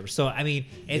around or whatever. So, I mean,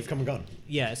 They've come and gone.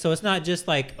 Yeah, so it's not just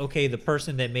like, okay, the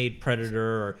person that made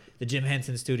Predator or the Jim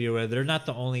Henson studio, or whatever, they're not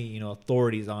the only, you know,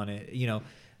 authorities on it, you know.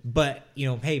 But, you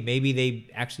know, hey, maybe they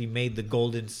actually made the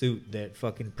golden suit that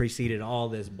fucking preceded all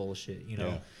this bullshit, you know.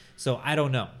 Yeah. So I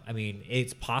don't know. I mean,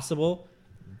 it's possible.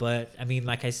 But, I mean,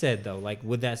 like I said, though, like,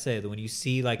 with that said, when you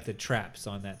see, like, the traps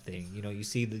on that thing, you know, you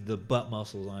see the butt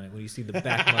muscles on it, when you see the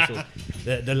back muscles,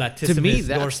 the latissimus To me,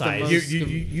 that's the dorsi. most-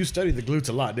 You studied the glutes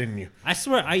a lot, didn't you? I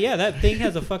swear, that thing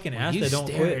has a fucking ass You that don't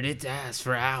stare at quit. its ass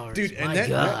for hours. Dude, and My that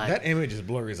God. image is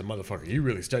blurry as a motherfucker. You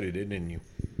really studied it, didn't you?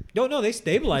 No, they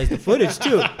stabilized the footage,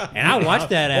 too. And I watched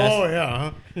that ass. Oh,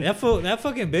 yeah. Huh? That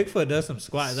fucking Bigfoot does some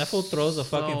squats. That fool throws a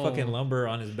fucking lumber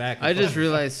on his back. I just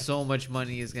realized so much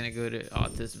money is gonna go to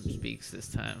Autism Speaks this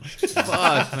time.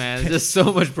 Fuck, man, there's just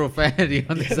so much profanity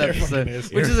on this there episode, fucking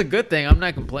is. which is a good thing. I'm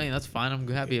not complaining. That's fine. I'm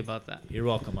happy about that. You're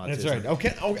welcome, Autism. That's right.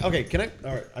 Okay. Can I?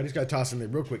 All right. I just got to toss in there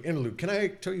real quick. Interlude. Can I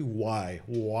tell you why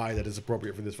that is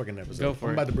appropriate for this fucking episode? Go for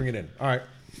I'm it. about to bring it in. All right.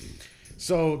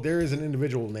 So there is an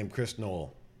individual named Chris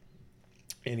Knoll,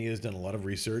 and he has done a lot of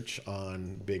research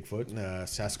on Bigfoot,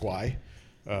 Sasquatch,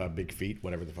 Big Feet,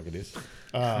 whatever the fuck it is.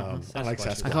 I like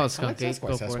Sasquatch. I call it skunk ape. Sasquatch,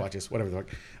 Go for it. Sasquatches, whatever the fuck.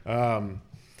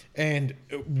 And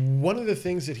one of the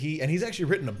things that he's actually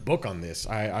written a book on this.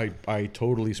 I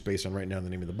totally spaced on right now the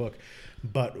name of the book.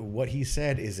 But what he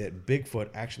said is that Bigfoot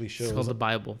actually It's called shows the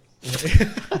Bible.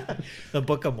 The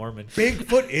Book of Mormon.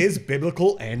 Bigfoot is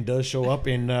biblical and does show up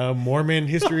in Mormon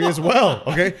history as well.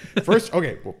 Okay,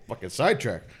 well, fucking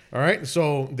sidetrack. All right,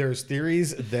 so there's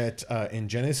theories that in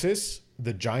Genesis,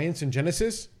 the giants in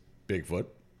Genesis, Bigfoot.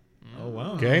 Oh,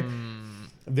 wow. Okay,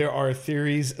 there are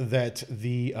theories that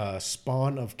the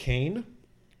spawn of Cain,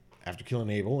 after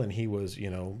killing Abel, and he was, you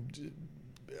know,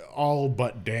 all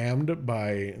but damned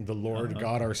by the Lord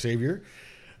God, our Savior.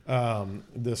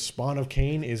 The spawn of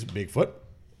Cain is Bigfoot,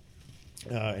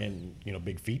 and, you know,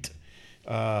 big feet.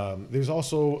 There's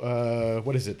also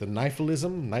what is it? The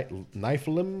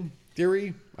Nephilim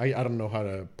theory. I don't know how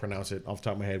to pronounce it off the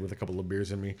top of my head with a couple of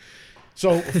beers in me.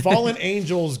 So fallen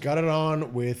angels got it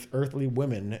on with earthly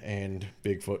women, and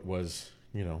Bigfoot was,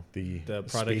 you know, the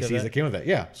product of species that? that came with that.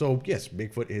 Yeah. So yes,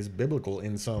 Bigfoot is biblical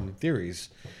in some theories.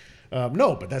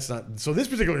 No, but that's not. So this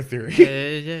particular theory.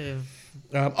 Yeah.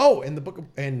 And the Book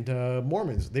of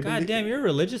Mormons. They God damn, you're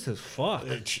religious as fuck.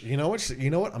 You know what? You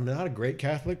know what? I'm not a great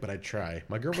Catholic, but I try.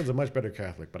 My girlfriend's a much better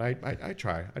Catholic, but I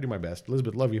try. I do my best.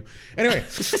 Elizabeth, love you. Anyway,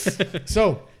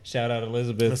 so Shout out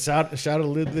Elizabeth. shout out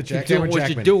Elizabeth doing Jackhammer what you're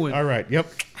Jackman. doing. All right.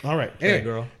 Yep. All right. Hey, Anyway,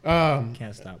 girl.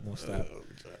 Can't stop. Won't stop.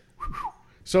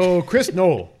 so Chris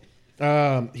Knoll,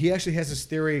 he actually has this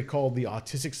theory called the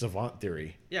autistic savant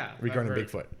theory. Yeah. Regarding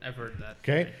Bigfoot. I've heard that.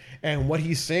 Okay. And what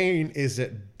he's saying is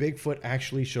that Bigfoot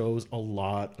actually shows a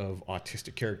lot of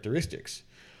autistic characteristics.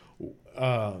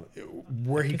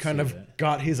 Where he kind of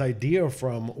got his idea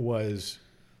from was,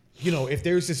 if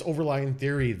there's this overlying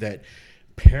theory that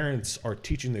parents are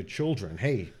teaching their children,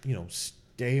 hey,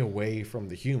 stay away from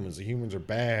the humans. The humans are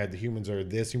bad. The humans are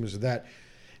this, humans are that.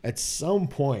 At some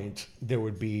point, there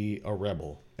would be a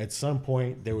rebel. At some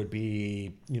point, there would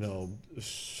be,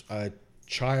 a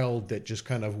child that just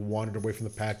kind of wandered away from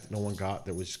the pack that no one got,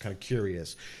 that was just kind of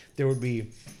curious. There would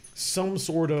be some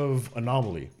sort of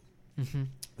anomaly. Mm-hmm.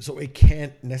 So it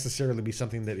can't necessarily be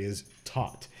something that is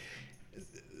taught.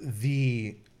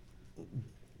 The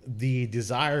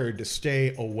desire to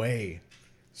stay away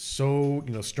so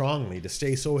strongly, to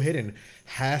stay so hidden,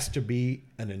 has to be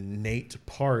an innate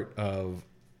part of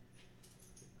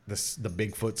the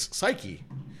Bigfoot's psyche.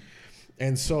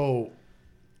 And so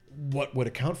what would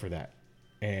account for that?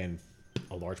 And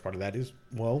a large part of that is,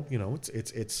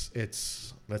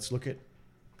 it's let's look at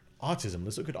autism.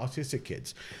 Let's look at autistic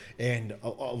kids. And a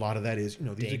lot of that is,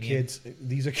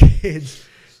 these are kids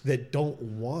that don't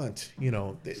want,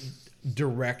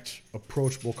 direct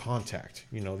approachable contact.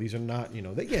 These are not,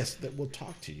 that will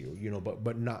talk to you, but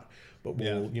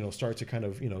will, start to kind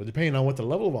of, depending on what the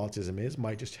level of autism is,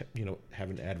 might just,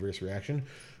 have an adverse reaction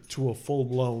to a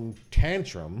full-blown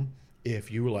tantrum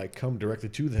if you come directly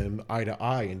to them eye to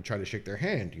eye and try to shake their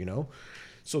hand,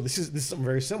 So this is something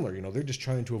very similar. They're just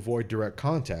trying to avoid direct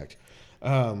contact.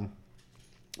 Another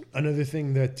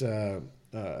thing that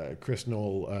Chris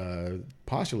Knoll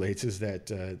postulates is that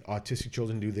autistic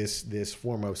children do this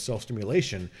form of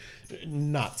self-stimulation,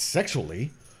 not sexually,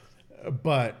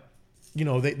 but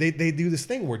they do this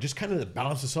thing where just kind of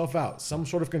balance itself out, some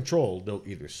sort of control. They'll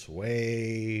either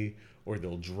sway or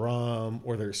they'll drum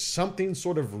or there's something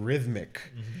sort of rhythmic.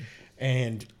 Mm-hmm.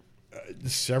 And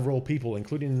several people,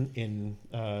 including in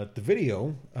the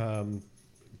video,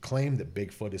 claim that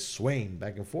Bigfoot is swaying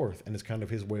back and forth, and it's kind of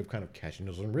his way of kind of catching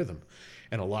his own rhythm.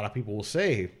 And a lot of people will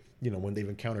say, when they've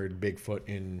encountered Bigfoot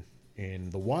in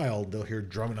the wild, they'll hear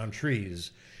drumming on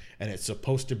trees, and it's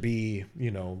supposed to be,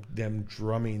 them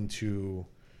drumming to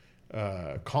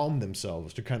calm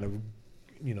themselves, to kind of,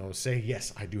 say,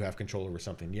 yes, I do have control over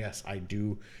something. Yes, I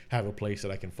do have a place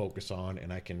that I can focus on,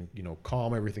 and I can,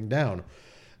 calm everything down.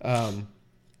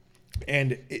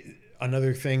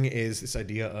 Another thing is this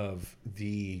idea of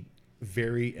the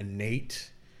very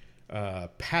innate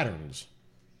patterns.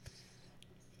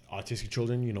 Autistic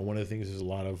children, one of the things is a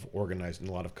lot of organizing,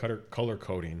 a lot of color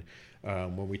coding.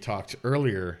 When we talked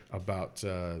earlier about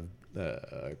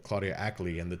Claudia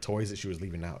Ackley and the toys that she was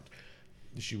leaving out,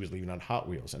 Hot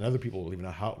Wheels, and other people were leaving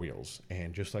out Hot Wheels.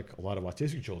 And just like a lot of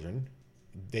autistic children,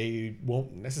 they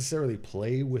won't necessarily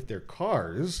play with their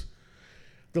cars.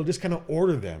 They'll just kind of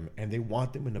order them, and they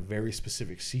want them in a very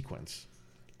specific sequence.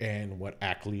 And what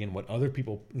Ackley and what other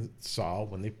people saw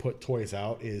when they put toys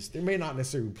out is they may not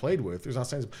necessarily be played with, there's not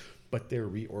signs, but they're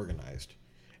reorganized.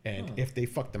 And if they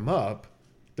fuck them up,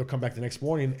 they'll come back the next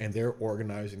morning and they're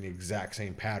organized in the exact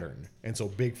same pattern. And so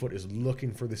Bigfoot is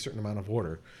looking for this certain amount of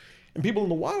order. And people in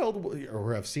the wild,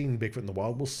 or have seen Bigfoot in the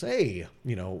wild, will say,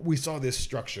 we saw this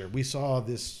structure, we saw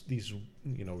these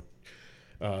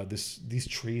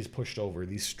trees pushed over,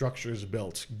 these structures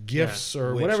built, gifts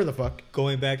or whatever the fuck.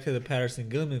 Going back to the Patterson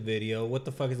Gilman video, what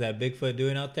the fuck is that Bigfoot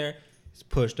doing out there? He's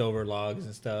pushed over logs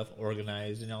and stuff,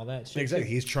 organized and all that shit. Exactly.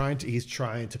 He's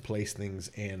trying to place things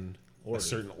in a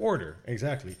certain order.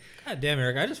 Exactly. God damn,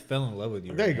 Eric, I just fell in love with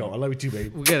you. There you go. I love you too,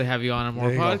 babe. We gotta have you on more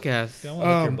podcasts. I want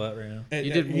to lick your butt right now.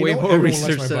 You did way more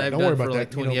research than I've done for like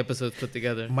 20 episodes put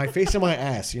together. My face and my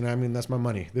ass, that's my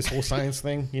money. This whole science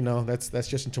thing, that's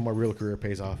just until my real career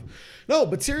pays off. No,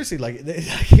 but seriously,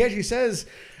 he actually says,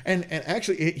 and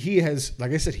actually he has,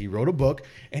 like I said, he wrote a book,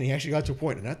 and he actually got to a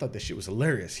point, and I thought this shit was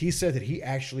hilarious. He said that he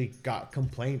actually got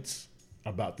complaints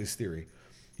about this theory.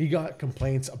 He got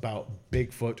complaints about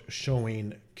Bigfoot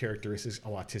showing characteristics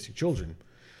of autistic children.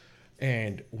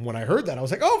 And when I heard that, I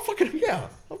was like, oh, fucking yeah,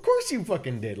 of course you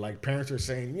fucking did. Like, parents are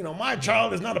saying, my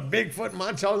child is not a Bigfoot,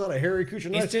 my child is not a hairy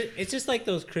creature. It's just like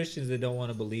those Christians that don't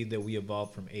want to believe that we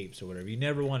evolved from apes or whatever. You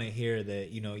never want to hear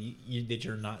that, that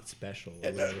you're not special.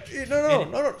 Or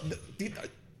no.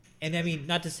 and I mean,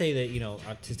 not to say that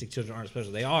autistic children aren't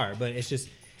special. They are, but it's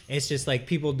just like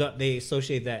people don't, they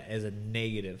associate that as a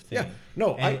negative thing. Yeah.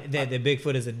 No, and the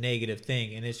Bigfoot is a negative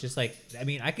thing, and it's just like, I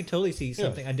mean, I could totally see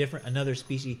something another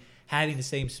species having the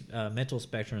same mental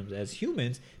spectrums as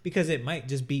humans, because it might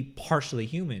just be partially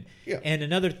human. Yeah. And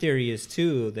another theory is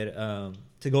too that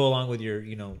to go along with your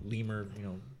lemur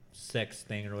sex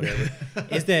thing or whatever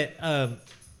is that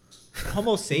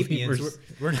Homo sapiens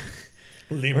we're not,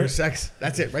 Lemur sex.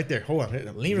 That's it right there. Hold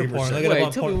on. Lemur porn. sex. Look it up on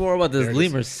Wait, tell me porn. more about this There it is.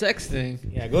 lemur sex thing.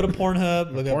 Yeah, go to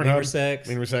Pornhub, look up lemur sex,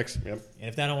 Lemur sex. Yep. and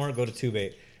if that don't work, go to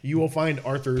Tubate. You will find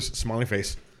Arthur's smiley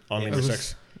face on lemur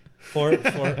sex.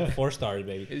 4 stars,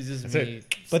 baby. It's just That's me.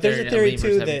 But there's a staring at theory lemurs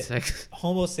too having that sex.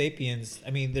 Homo sapiens.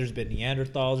 I mean, there's been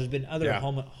Neanderthals. There's been other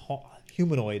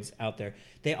humanoids out there.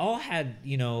 They all had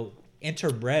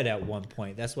interbred at one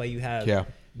point. That's why you have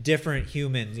different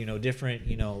humans. Different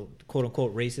quote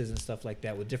unquote races and stuff like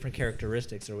that with different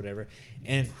characteristics or whatever.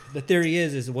 And the theory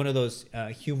is one of those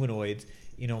humanoids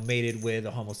mated with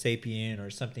a Homo sapien or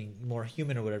something more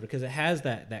human or whatever, because it has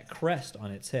that crest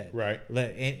on its head. Right.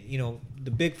 And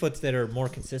the Bigfoots that are more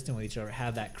consistent with each other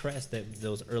have that crest that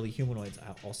those early humanoids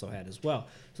also had as well.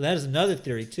 So that is another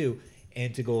theory too.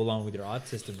 And to go along with your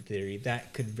autism theory,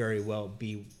 that could very well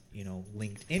be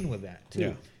linked in with that too.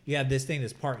 Yeah. You have this thing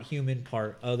that's part human,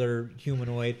 part other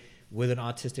humanoid with an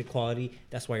autistic quality.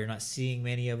 That's why you're not seeing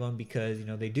many of them, because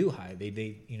they do hide.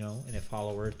 They and if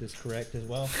Hollow Earth is correct as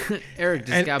well. Eric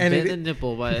just got bit in the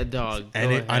nipple by a dog.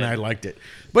 And I liked it.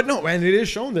 But no, and it is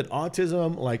shown that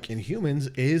autism, like in humans,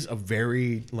 is a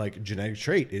very genetic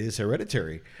trait. It is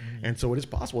hereditary. Mm-hmm. And so it is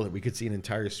possible that we could see an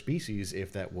entire species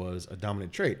if that was a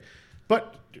dominant trait.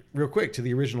 But real quick, to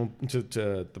the original, to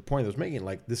the point I was making,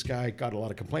 this guy got a lot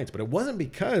of complaints, but it wasn't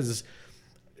because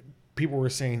people were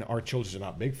saying our children are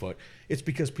not Bigfoot. It's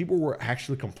because people were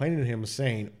actually complaining to him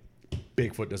saying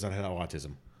Bigfoot does not have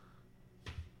autism.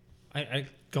 I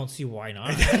don't see why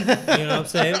not. You know what I'm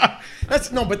saying?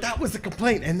 But that was the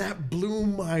complaint, and that blew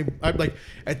my. I'm like,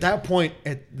 at that point,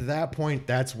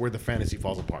 that's where the fantasy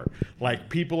falls apart.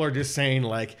 People are just saying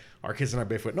our kids are not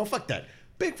Bigfoot. No, fuck that.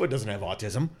 Bigfoot doesn't have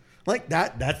autism.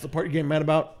 That's the part you're getting mad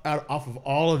about off of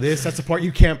all of this. That's the part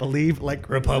you can't believe.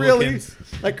 Republicans.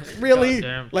 Really?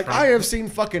 Goddamn I have seen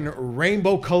fucking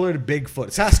rainbow-colored Bigfoot.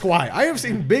 Sasquatch. I have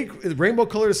seen big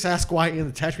rainbow-colored Sasquatch in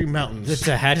the Tehachapi Mountains.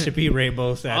 The Tehachapi rainbow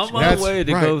On statue. my That's way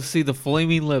to right. go see the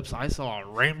Flaming Lips, I saw a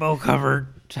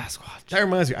rainbow-covered Sasquatch. That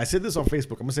reminds me, I said this on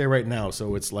Facebook. I'm gonna say it right now,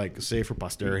 so it's safe for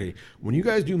posterity. When you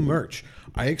guys do merch,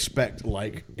 I expect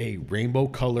a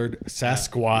rainbow-colored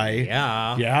Sasquatch.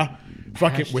 Yeah.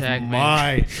 Fucking with Hashtag,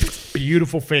 my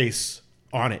beautiful face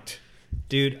on it.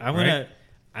 Dude,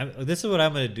 this is what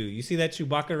I'm gonna do. You see that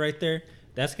Chewbacca right there?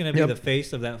 That's gonna be the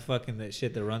face of that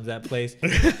shit that runs that place.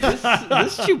 This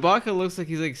Chewbacca looks like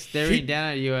he's staring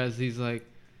down at you as he's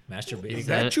Masturbating. Is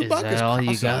that is Chewbacca's that all you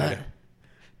cross-eyed? got?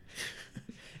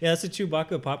 Yeah, that's a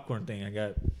Chewbacca popcorn thing I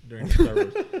got during Star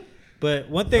Wars. But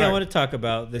one thing I want to talk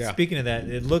about, speaking of that,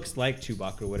 it looks like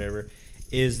Chewbacca or whatever,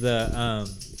 is the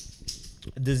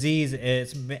disease.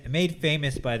 It's made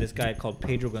famous by this guy called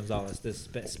Pedro Gonzalez, this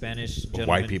Spanish gentleman.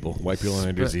 White people and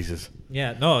their diseases.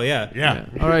 Yeah, no, yeah. Yeah.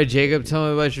 All right, Jacob, tell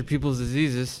me about your people's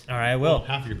diseases. All right, well,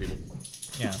 Half of your people.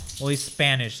 yeah. Well, he's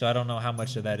Spanish, so I don't know how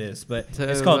much of that is, but Tell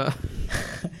it's me called about-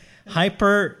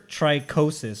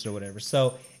 hypertrichosis or whatever.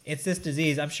 So it's this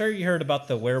disease. I'm sure you heard about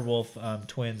the werewolf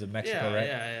twins of Mexico,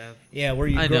 right? Yeah, where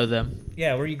you I know them.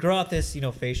 Yeah, where you grow out this,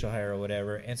 facial hair or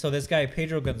whatever. And so this guy,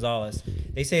 Pedro Gonzalez,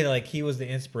 they say that he was the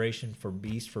inspiration for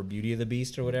Beauty of the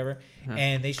Beast or whatever. Huh.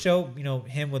 And they show,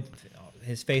 him with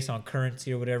his face on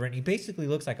currency or whatever. And he basically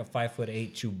looks like a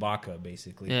 5'8" Chewbacca,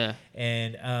 basically. Yeah.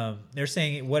 And they're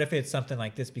saying, what if it's something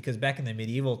like this? Because back in the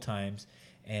medieval times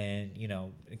and,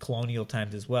 colonial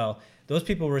times as well, those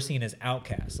people were seen as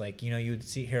outcasts. You would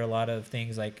hear a lot of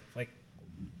things like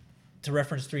to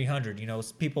reference 300,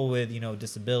 people with,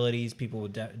 disabilities, people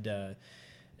with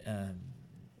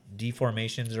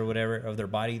deformations or whatever of their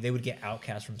body, they would get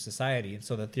outcast from society. And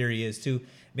so the theory is too,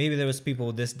 maybe there was people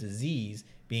with this disease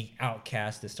being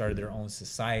outcast that started their own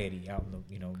society out in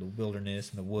the, the wilderness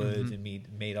and the woods and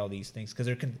made all these things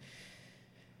because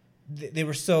they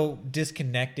were so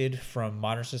disconnected from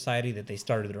modern society that they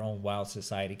started their own wild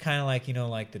society. Kind of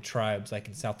like the tribes,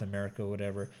 in South America or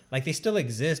whatever. They still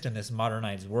exist in this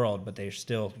modernized world, but they're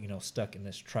still, stuck in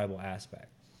this tribal aspect.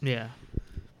 Yeah.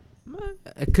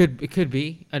 It could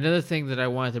be. Another thing that I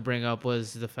wanted to bring up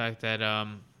was the fact that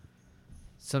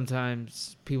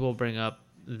sometimes people bring up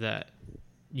that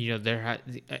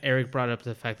Eric brought up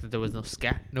the fact that there was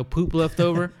no poop left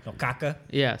over. No caca.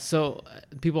 Yeah, so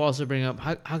people also bring up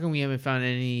how come we haven't found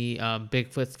any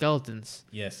Bigfoot skeletons?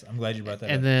 Yes, I'm glad you brought that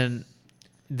And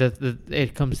up. then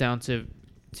it comes down to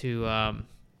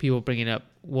people bringing up,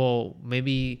 well,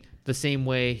 maybe the same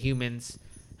way humans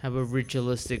have a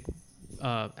ritualistic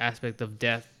aspect of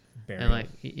death, Burial. and like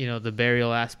the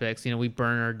burial aspects. We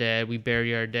burn our dead, we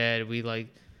bury our dead, we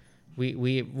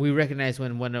recognize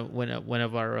when one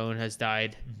of our own has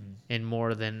died, in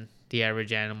more than the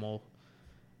average animal,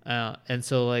 and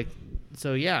so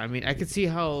yeah, I mean, I could see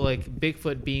how like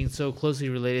Bigfoot being so closely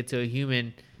related to a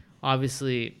human,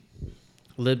 obviously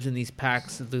lives in these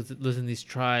packs, lives in these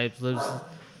tribes,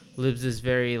 lives this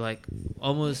very like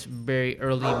almost very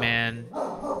early man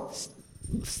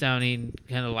sounding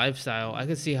kind of lifestyle. I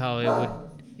could see how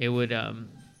it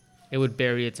would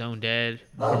bury its own dead,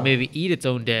 or maybe eat its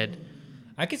own dead.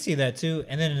 I could see that too.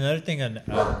 And then another thing,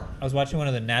 I was watching one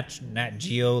of the Nat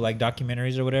Geo like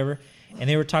documentaries or whatever, and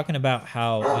they were talking about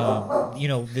how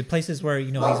the places where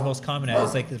he's most common at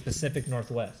is like the Pacific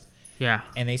Northwest. Yeah.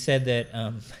 And they said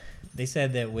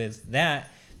that with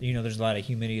that, there's a lot of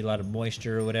humidity, a lot of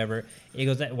moisture or whatever. It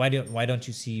goes, why don't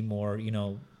you see more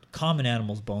common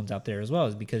animals' bones out there as well?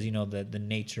 Is because the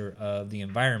nature of the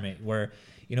environment where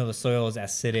the soil is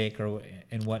acidic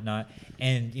and whatnot,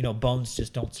 and bones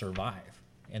just don't survive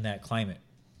in that climate.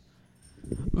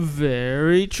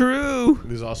 Very true.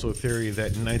 There's also a theory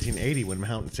that in 1980, when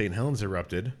Mount St. Helens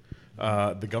erupted,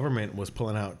 the government was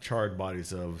pulling out charred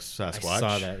bodies of Sasquatch. I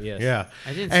saw that, yes. Yeah,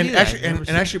 I didn't and see that. actually, I've never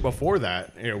seen actually before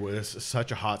that, it was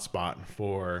such a hot spot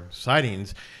for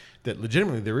sightings that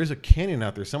legitimately there is a canyon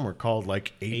out there somewhere called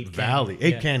like Ape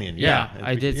Canyon. Yeah,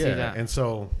 I did see that. And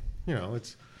so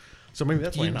it's maybe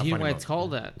that's why you're not Do you know finding why it's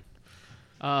called that?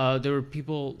 There were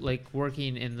people like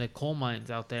working in the coal mines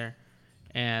out there,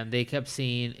 and they kept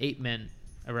seeing ape men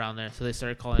around there, so they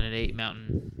started calling it Ape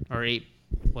Mountain or Ape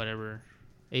whatever.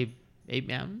 Ape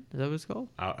Mountain? Is that what it's called?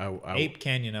 Ape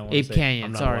Canyon, I want Ape to say. Canyon.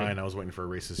 I'm not Sorry. lying. I was waiting for a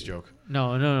racist joke.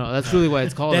 No. That's really why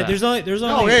it's called that. There's only There's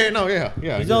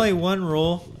there's only one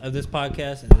rule of this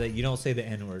podcast, and that you don't say the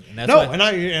N-word. And that's no, why, and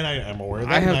I'm aware of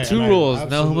that. I have two rules: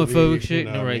 no absolutely, homophobic shit, you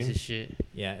no know what I mean? racist shit.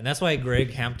 yeah, and that's why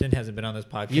Greg Hampton hasn't been on this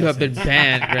podcast. You have been since-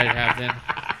 banned, Greg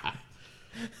Hampton.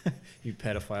 You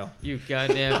pedophile. You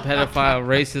goddamn pedophile,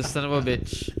 racist son of a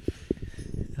bitch.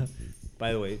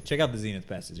 By the way, check out the Zenith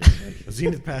Passage. everybody.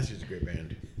 Zenith Passage is a great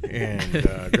band,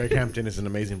 and Greg Hampton is an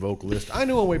amazing vocalist. I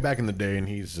knew him way back in the day, and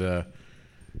he's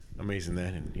amazing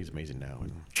then, and he's amazing now.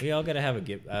 And We all got to have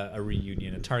a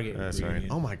reunion, a Target that's right.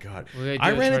 reunion. Oh my God, We're gonna do I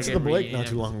a ran into Target the Blake not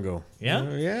reunion. too long ago. Yeah?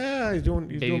 Yeah, he's doing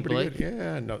Baby pretty Blake? good.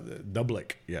 Yeah, no, the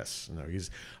Blake. Yes, no,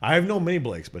 I have known many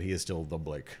Blakes, but he is still the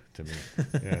Blake to me.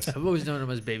 Yes, I've always known him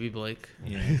as Baby Blake.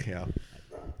 Yeah. yeah.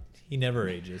 He never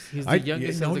ages. He's the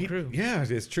youngest of the crew. Yeah,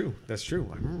 it's true. That's true.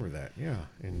 I remember that. Yeah,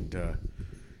 and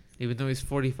Even though he's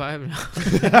 45 now.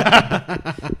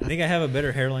 I think I have a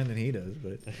better hairline than he does,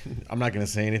 but I'm not going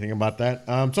to say anything about that.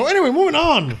 So anyway, moving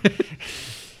on.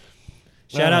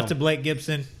 shout out to Blake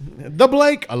Gibson. The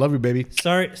Blake, I love you, baby.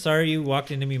 Sorry you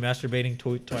walked into me masturbating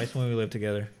twice when we lived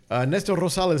together. Nestor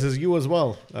Rosales is you as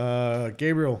well.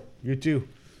 Gabriel, you too.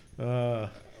 I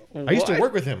used to What?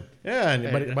 work with him. Yeah,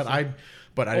 but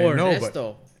I didn't know.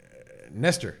 Ernesto. But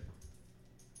Nestor,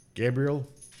 Gabriel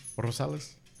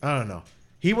Rosales. I don't know.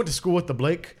 He went to school with the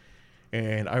Blake,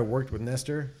 and I worked with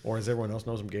Nestor, or as everyone else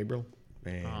knows him, Gabriel.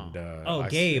 And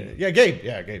Gabe. Yeah, Gabe.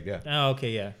 Yeah, Gabe. Yeah. Oh,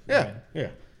 okay, yeah. Yeah. Okay. Yeah.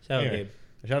 Shout out, Anyway,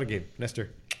 Gabe. Shout out Gabe. Nestor.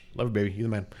 Love you, baby. You're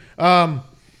the man.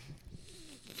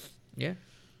 Yeah.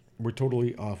 We're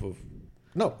totally off of.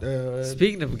 No.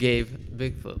 Speaking of Gabe,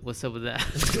 Bigfoot, what's up with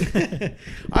that?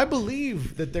 I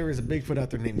believe that there is a Bigfoot out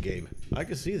there named Gabe. I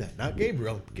can see that. Not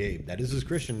Gabriel. Gabe. That is his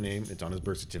Christian name. It's on his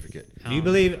birth certificate. Do you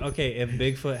believe, okay, if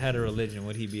Bigfoot had a religion,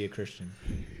 would he be a Christian?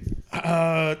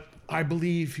 I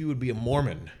believe he would be a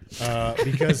Mormon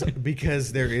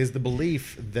because there is the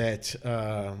belief that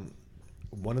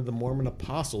one of the Mormon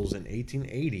apostles in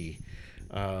 1880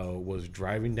 was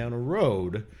driving down a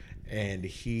road and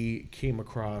he came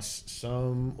across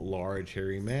some large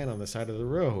hairy man on the side of the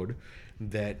road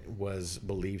that was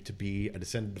believed to be a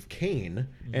descendant of Cain,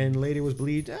 and later was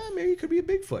believed maybe it could be a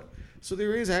Bigfoot. So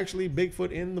there is actually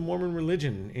Bigfoot in the Mormon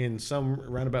religion in some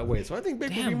roundabout way. So I think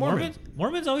Bigfoot would be Mormon.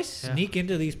 Mormons always sneak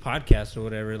into these podcasts or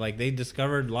whatever. Like they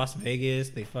discovered Las Vegas.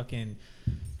 They fucking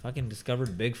discovered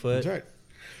Bigfoot. That's right.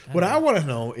 What I want to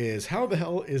know is how the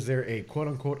hell is there a quote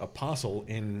unquote apostle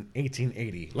in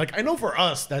 1880? Like I know for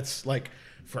us that's like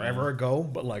forever ago,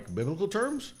 but like biblical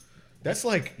terms, that's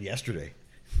like yesterday.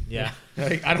 Yeah,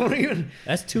 Like, I don't even.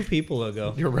 that's 2 people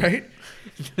ago. You're right.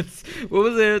 What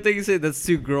was the other thing you said? That's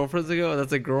 2 girlfriends ago.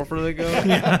 That's a girlfriend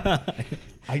ago.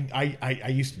 I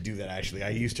used to do that actually. I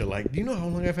used to like. Do you know how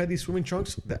long I've had these swimming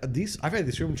trunks? I've had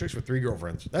these swimming trunks for 3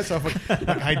 girlfriends. That's how. Like,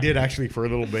 I did actually for a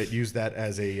little bit use that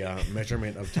as a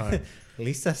measurement of time. At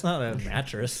least that's not a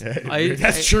mattress.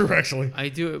 That's true actually. I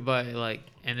do it by like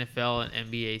NFL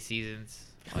and NBA seasons.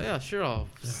 Oh yeah, sure. I'll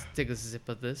just take a sip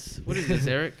of this. What is this,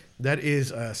 Eric? That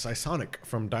is Sisonic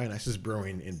from Dionysus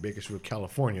Brewing in Bakersfield,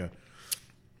 California.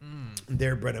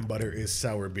 Their bread and butter is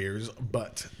sour beers,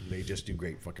 but they just do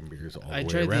great fucking beers all I the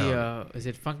way tried around. the. Is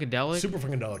it Funkadelic? Super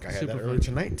Funkadelic. I had Super that earlier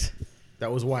tonight.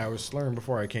 That was why I was slurring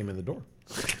before I came in the door.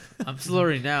 I'm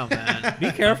slurring now, man.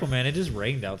 Be careful, man. It just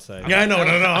rained outside. Yeah, I know.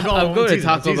 No. I'm going to teasing,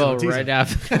 Taco I'm Bell teasing. right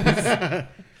after.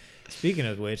 Speaking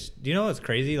of which, do you know what's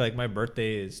crazy? Like, my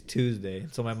birthday is Tuesday,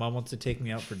 so my mom wants to take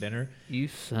me out for dinner. You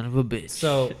son of a bitch.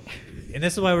 So, and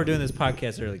this is why we're doing this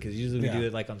podcast early, because usually we Yeah. do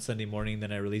it like on Sunday morning,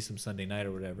 then I release them Sunday night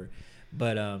or whatever.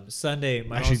 But Sunday,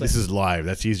 my Actually, mom's this like, is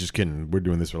live. He's just kidding. We're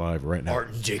doing this live right now. Art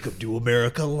and Jacob Do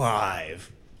America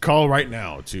Live. Call right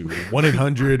now to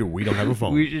 1-800 We Don't Have a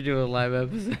Phone. we should do a live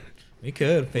episode. We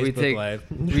could Facebook we take, Live.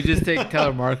 We just take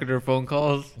telemarketer phone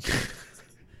calls.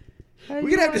 We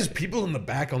could have just people in the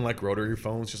back on like rotary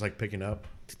phones just like picking up.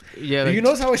 Yeah, Do like, you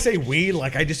notice how I say we?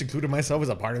 Like I just included myself as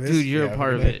a part of this? dude, you're Yeah, a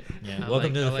part of okay. it. Yeah, I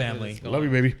welcome to the I where family. this is going. Love you,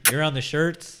 baby. You're on the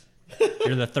shirts.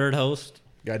 You're the third host.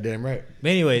 Goddamn right. But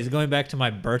anyways, going back to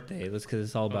my birthday, that's because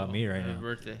it's all about me right Happy now.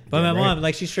 birthday. But my Damn right. mom,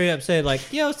 like, she straight up said,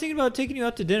 like, yeah, I was thinking about taking you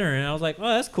out to dinner. And I was like, oh,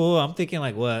 that's cool. I'm thinking,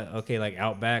 like, what? Okay, like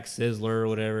Outback, Sizzler, or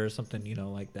whatever, something, you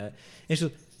know, like that. And she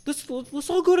was, let's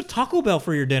all go to Taco Bell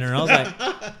for your dinner. And I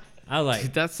was like,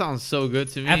 Dude, that sounds so good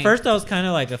to me. at first I was kind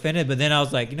of like offended, but then I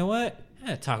was like, you know what? I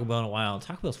had Taco Bell in a while.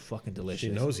 Taco Bell's fucking delicious. She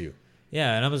knows you.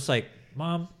 Yeah, and I was like,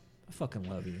 Mom, I fucking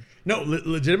love you. No,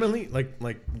 legitimately, like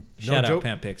no Shout joke. out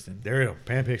Pam Pixton. There you go,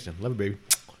 Pam Pixton. Love you, baby.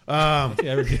 If you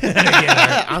ever do that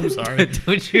again, I'm sorry.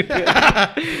 Don't you?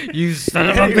 You son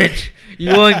of a bitch.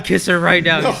 You want to kiss her right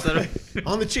now. You son of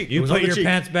On the cheek. It you was on put the your cheek.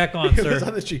 pants back on, It was sir.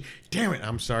 on the cheek. Damn it!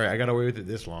 I'm sorry. I got away with it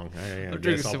this long. I'm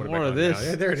drinking some more of this.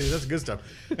 Yeah, there it is. That's good stuff.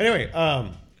 Anyway,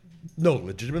 no,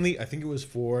 legitimately, I think it was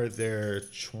for their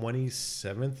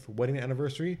 27th wedding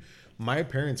anniversary. My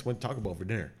parents went to Taco Bell for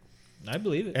dinner, I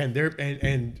believe it. and they're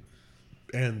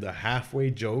and the halfway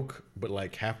joke, but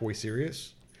like halfway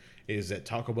serious, is that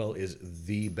Taco Bell is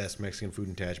the best Mexican food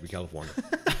in Tehachapi, California.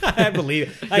 I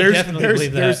believe it. I definitely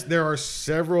believe that. There are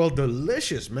several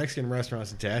delicious Mexican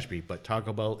restaurants in Tehachapi, but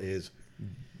Taco Bell is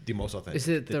the most authentic. Is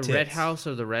it The the Red tits. House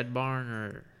or the Red Barn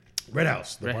or Red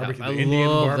House, the Red barbecue, House? the I Indian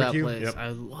love barbecue. that place. Yep. I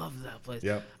love that place.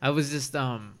 Yep. I was just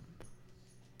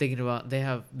thinking about they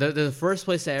have the first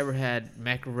place I ever had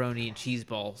macaroni and cheese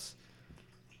balls.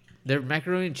 Their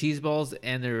macaroni and cheese balls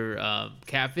and their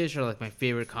catfish are like my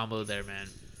favorite combo there, man.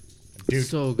 Dude,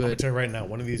 So I'm gonna good. tell you right now,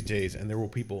 one of these days, and there will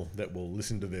people that will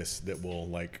listen to this that will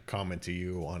like comment to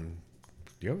you on.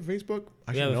 Do you have a Facebook?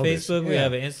 I We should have a know this. Facebook. We Yeah.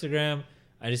 have an Instagram.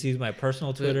 I just use my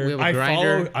personal Twitter. we have a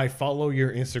Grindr. I follow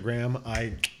your Instagram.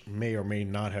 I may or may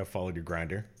not have followed your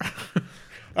grinder.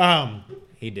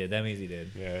 He did. That means he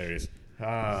did. Yeah, there it is. Swipe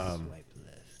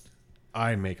left.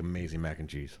 I make amazing mac and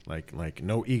cheese. Like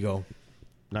no ego.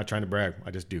 Not trying to brag.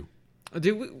 I just do.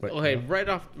 Dude, okay, right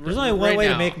off. There's only one right way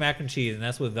now, to make mac and cheese, and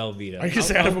that's with Velveeta. I can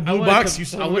say out of a I blue wanna box. put- You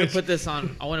son I of a want to bitch. put this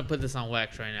on. I want to put this on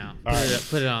wax right now.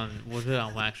 Put it on. We'll put it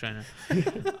on wax right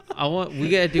now. We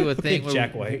gotta do a thing where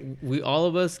Jack White. we all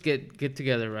of us get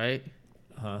together, right?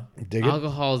 Huh? Dig it.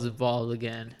 Alcohol is involved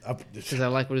again Up. because I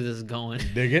like where this is going.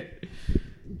 Dig it.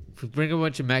 If we bring a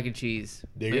bunch of mac and cheese,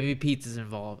 Dig maybe pizza's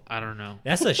involved. I don't know.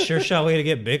 That's a sure shot way to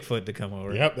get Bigfoot to come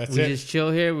over. Yep, that's We it. just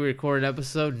chill here. We record an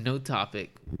episode, no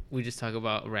topic. We just talk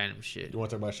about random shit. You want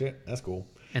to talk about shit? That's cool.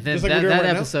 And then Just like we're that doing right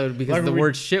now. episode, because Like the we-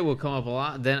 word shit will come up a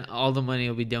lot, then all the money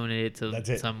will be donated to That's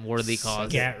it. some worthy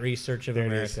cause. Scat Research of There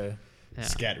it is. America. Yeah.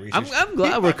 Scat research. I'm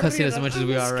glad we're cussing as much as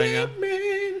we are right now.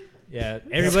 Yeah,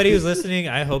 everybody who's listening,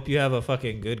 I hope you have a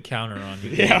fucking good counter on you.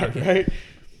 Yeah, right.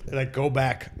 Like go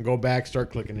back,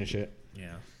 start clicking and shit.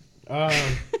 Yeah. Um,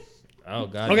 Oh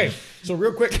god. okay, so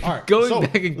real quick, all right. Going so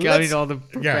back and let's- counting all the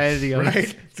profanity, yeah, of it,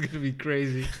 right. it's gonna be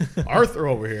crazy. Arthur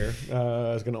over here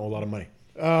is gonna owe a lot of money.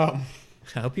 I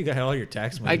hope you got all your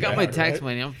tax money. I got back. my tax right.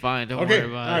 money. I'm fine. Don't Okay, worry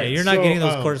about all right. Yeah, it. you're not So, getting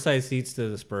those courtside seats to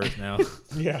the Spurs now.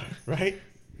 Yeah, right.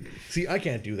 See, I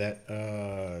can't do that.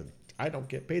 I don't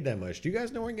get paid that much. Do you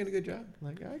guys know I can get a good job?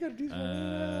 Like I gotta do something.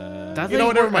 I You know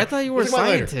what, never I mind. thought you were We'll a think about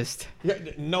it later. scientist. Yeah,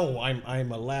 no,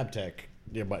 I'm a lab tech.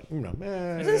 Yeah, but you know,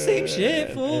 It's the same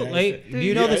shit, fool. Like, do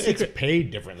you know the secret? It's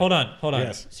paid differently. Hold on.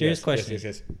 Yes, Serious yes, question.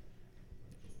 Yes.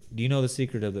 Do you know the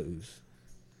secret of the ooze?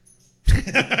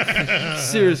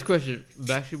 Serious question: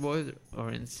 Backstreet Boys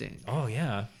or NSYNC? Oh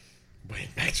yeah.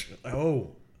 Wait,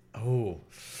 oh.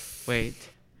 Wait.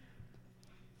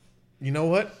 You know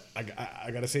what?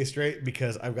 I gotta say straight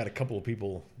because I've got a couple of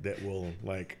people that will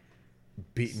like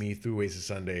beat me through Wasted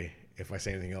Sunday if I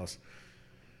say anything else.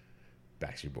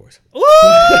 Backstreet Boys.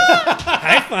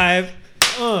 High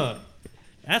five.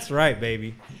 That's right,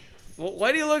 baby. Well,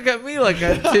 why do you look at me like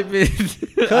I'm timid?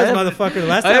 Because motherfucker,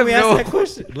 last I time have we asked no-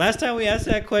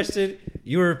 that question,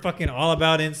 you were fucking all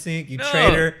about NSYNC, you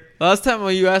traitor. Last time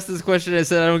when you asked this question, I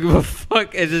said I don't give a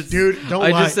fuck. And just, Dude, don't I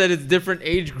lie. just said it's different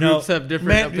age groups have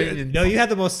different opinions. No, you had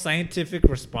the most scientific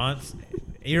response.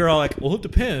 You're all like, well, it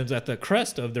depends at the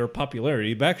crest of their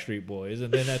popularity, Backstreet Boys,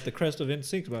 and then at the crest of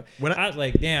NSYNC. When I was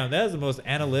like, damn, that is the most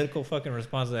analytical fucking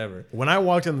response ever. When I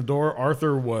walked in the door,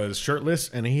 Arthur was shirtless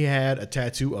and he had a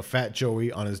tattoo of Fat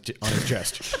Joey on his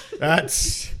chest.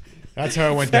 That's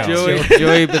how it went down. Joey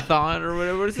Bathon or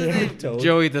whatever is his name? Toad.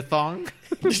 Joey the Thong.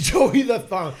 Joey the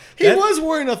thong. He was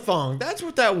wearing a thong. That's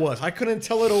what that was. I couldn't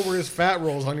tell it over his fat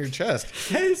rolls on your chest.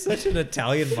 That is such an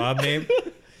Italian mob name.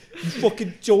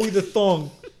 Fucking Joey the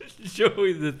Thong.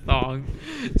 Joey the Thong.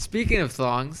 Speaking of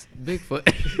thongs,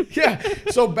 Bigfoot. Yeah.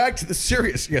 So back to the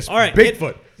serious. Yes. All right,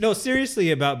 Bigfoot. No,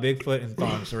 seriously about Bigfoot and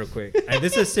thongs, real quick.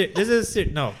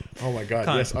 No. Oh my God.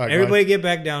 Con. Yes. All right, Everybody get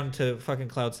back down to fucking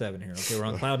cloud 7 here. Okay, we're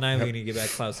on cloud 9. We need to get back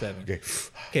to cloud 7. Okay.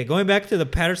 Okay, going back to the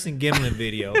Patterson Gimlin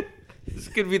video. This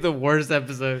could be the worst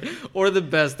episode or the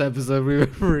best episode we've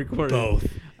ever recorded. Both.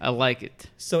 I like it.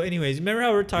 So, anyways, remember how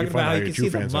we were talking You find about how out you your can true see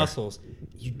the fans are. muscles?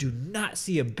 You do not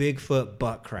see a Bigfoot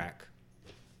butt crack.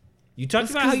 You talked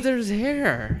That's about how because there's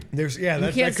hair. There's You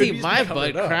can't see my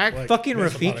butt crack. fucking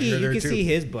there's a lot of Rafiki, hair there, you can too. see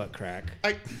his butt crack.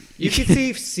 I- You can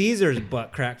see Caesar's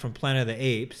butt crack from Planet of the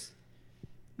Apes.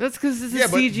 That's because it's a yeah,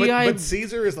 but CGI. but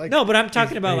Caesar is like No, but I'm talking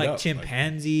he's about made like up,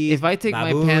 chimpanzees. if I take my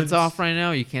baboons. pants off right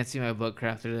now, you can't see my butt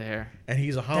crack through the hair. and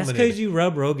he's a That's hominid. because you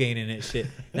rub Rogaine in it, shit.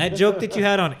 That joke that you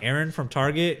had on Aaron from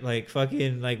Target, like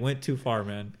fucking, like went too far,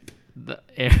 man. The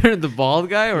Aaron, the bald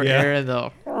guy, or Yeah. Aaron,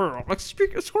 the like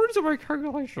speak according to my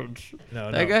calculations.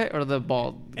 No, that no. guy, or the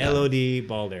bald? guy? LOD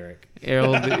bald Eric.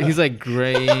 He's like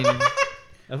graying.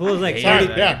 That fool was like Hate Sorry,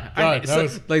 that. yeah, sorry, that So,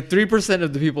 was- like 3%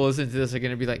 of the people listening to this are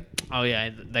gonna be like, "Oh yeah,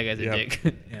 that guy's a Yep.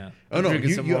 dick." Yeah. Oh no, drinking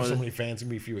you some have more so of many fans. It's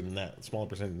gonna be fewer than that. Smaller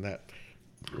percent than that.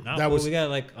 Nah, That fool, was- we got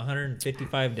like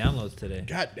 155 downloads today.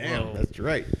 God damn, Whoa. that's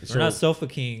right. We're not Sofa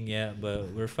King yet, but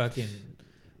we're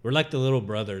like the little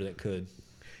brother that could.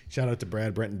 Shout out to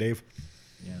Brad, Brent, and Dave.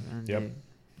 Yeah. Yep.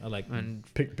 I like And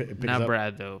Pick us not up.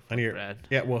 Brad though. I need Brad.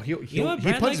 Yeah, well, he You know what?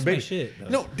 Brad punches likes my babies. shit, though.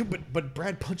 No, dude, but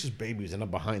Brad punches babies, and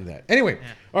I'm behind that. Anyway,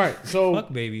 all right. So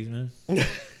Fuck babies, man.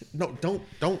 no,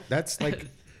 don't. That's like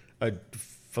a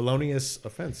felonious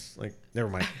offense. Like, never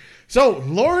mind. So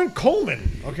Lauren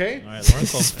Coleman, okay, All right, Lauren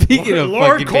Coleman. Speaking of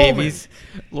Lauren fucking Coleman. babies,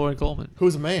 Lauren Coleman.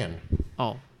 who's a man,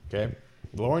 Oh, okay.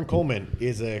 Lauren Coleman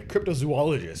is a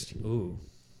cryptozoologist, Ooh.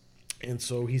 and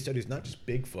so he studies not just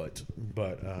Bigfoot,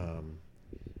 but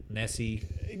Nessie,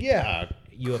 yeah,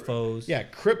 UFOs. yeah,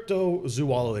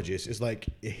 cryptozoologist is like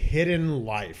hidden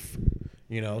life,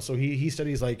 you know. So he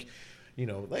studies like, you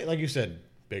know, like you said,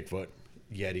 Bigfoot,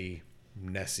 Yeti,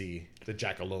 Nessie, the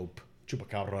jackalope,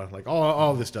 chupacabra, like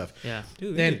all this stuff. yeah.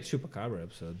 Dude, we Then- did a Chupacabra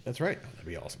episode. That's right. Oh, that'd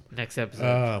be awesome. Next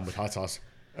episode. With hot sauce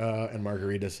and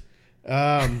margaritas.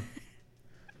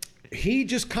 He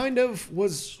just kind of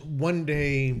was one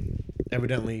day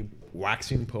evidently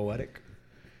waxing poetic.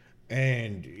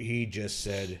 And he just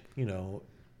said, you know,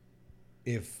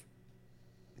 if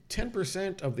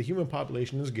 10% of the human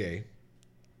population is gay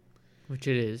Which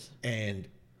it is. and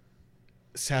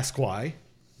Sasquai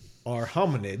are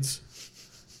hominids,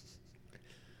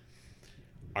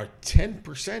 are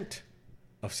 10%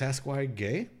 of Sasquai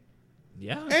gay?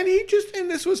 Yeah. And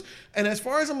and as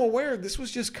far as I'm aware, this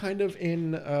was just kind of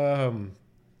in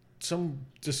some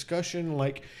discussion.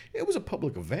 Like, it was a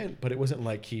public event, but it wasn't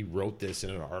like he wrote this in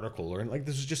an article or like,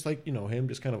 this was just like, you know, him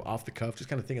just kind of off the cuff, just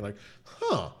kind of thinking like,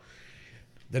 huh.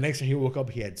 The next time he woke up,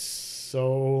 he had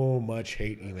so much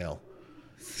hate email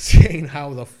saying,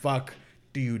 how the fuck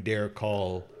do you dare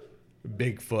call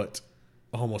Bigfoot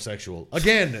a homosexual?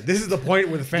 Again, this is the point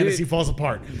where the fantasy falls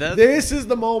apart. This is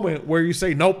the moment where you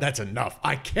say, nope, that's enough.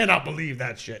 I cannot believe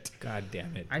that shit. God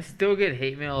damn it. I still get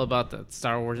hate mail about the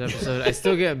Star Wars episode. I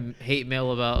still get hate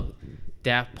mail about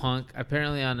Daft Punk.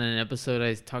 Apparently, on an episode,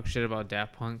 I talk shit about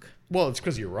Daft Punk. Well, it's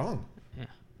because you're wrong. Yeah.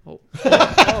 Oh.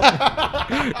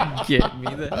 Get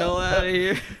me the hell out of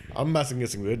here. I'm messing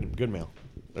with some good mail.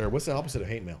 Or what's the opposite of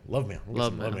hate mail? Love mail. We'll get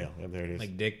Love some mail. Love mail. Yeah, there it is.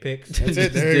 Like dick pics. That's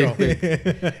it. There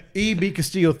you go. EB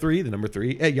Castillo 3, the number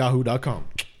 3, at yahoo.com.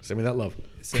 Send me that love.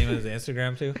 Same as the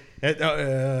Instagram too.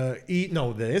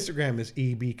 No, the Instagram is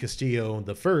EB Castillo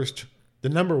the first. The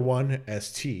number 1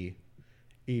 ST.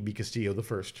 EB Castillo the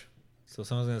first. So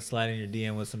someone's gonna slide in your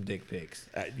DM with some dick pics.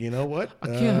 You know what? I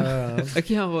can't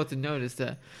help to notice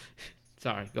that.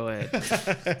 Sorry, go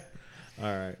ahead. All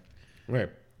right, Right.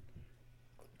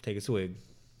 take a swig.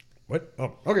 What?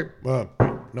 Oh, okay.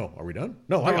 No, are we done?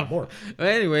 No, I got more. But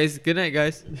anyways, good night,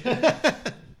 guys.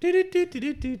 What do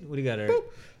you got,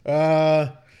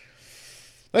 Eric?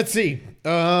 Let's see.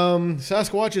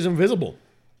 Sasquatch is invisible.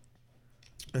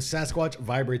 A Sasquatch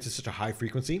vibrates at such a high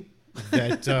frequency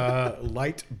that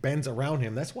light bends around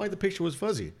him. That's why the picture was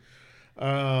fuzzy.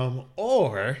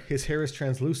 Or his hair is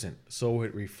translucent, so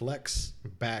it reflects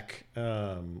back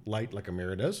light like a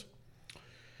mirror does.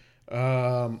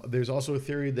 There's also a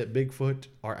theory that Bigfoot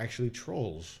are actually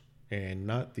trolls and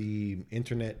not the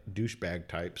internet douchebag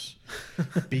types,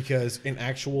 because in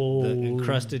actual The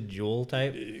encrusted jewel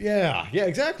type. yeah,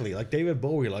 exactly. Like David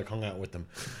Bowie, like hung out with them.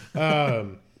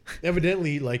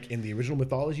 Evidently, like in the original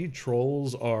mythology,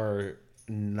 trolls are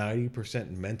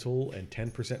 90% mental and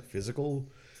 10% physical,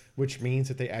 which means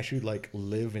that they actually like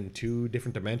live in 2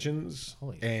 different dimensions.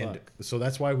 Holy and fuck. so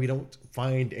that's why we don't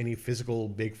find any physical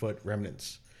Bigfoot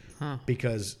remnants,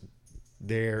 because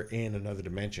they're in another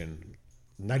dimension.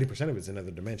 90% of it's in another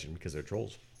dimension because they're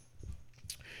trolls.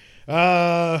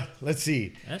 Let's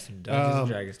see. That's some Dungeons and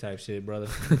Dragons type shit, brother.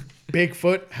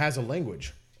 Bigfoot has a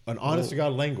language, an honest to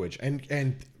God language,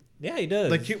 and Yeah, he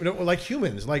does. like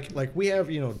humans, like we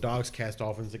have dogs, cats,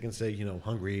 dolphins that can say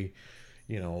hungry,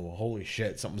 holy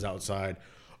shit, something's outside.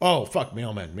 Oh fuck,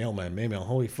 mailman,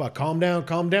 holy fuck, calm down,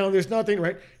 there's nothing,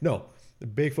 right? No, the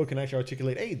Bigfoot can actually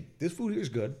articulate, hey, this food here is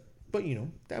good, but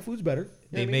that food's better.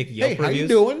 They what I make mean? Yelp Hey, how you reviews?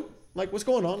 doing? Like, what's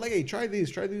going on? Like, hey, try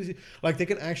these. Like, they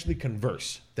can actually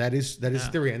converse. That is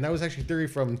theory, and that was actually theory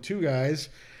from 2 guys.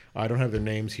 I don't have their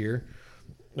names here.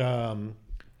 One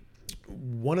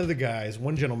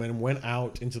gentleman went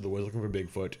out into the woods looking for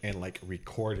Bigfoot and like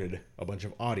recorded a bunch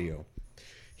of audio.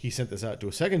 He sent this out to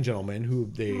a second gentleman who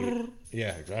had been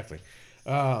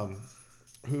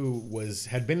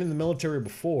in the military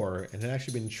before and had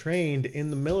actually been trained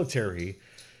in the military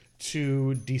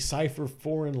to decipher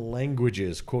foreign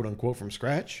languages, quote unquote, from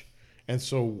scratch. And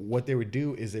so what they would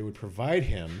do is they would provide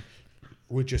him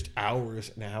with just hours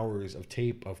and hours of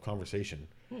tape of conversation.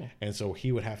 And so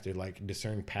he would have to like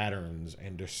discern patterns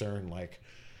and discern like,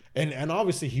 and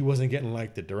obviously he wasn't getting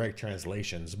like the direct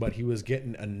translations, but he was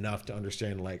getting enough to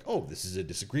understand like, oh, this is a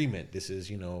disagreement. This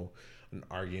is, an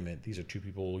argument. These are 2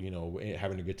 people,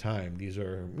 having a good time. These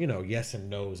are, yes and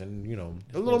no's and,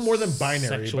 a little more than binary.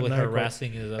 Sexually but not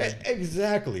harassing his other.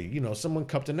 Exactly. Someone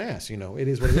cupped an ass, it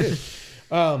is what it is.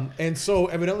 And so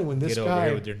evidently when this Get over guy,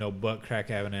 here with your no butt crack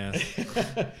having ass.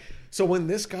 so when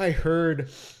this guy heard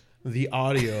the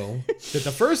audio that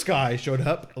the first guy showed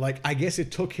up, like, I guess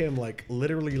it took him like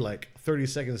literally like 30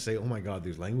 seconds to say, oh my God,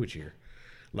 there's language here.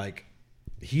 Like,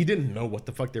 he didn't know what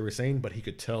the fuck they were saying, but he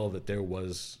could tell that there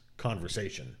was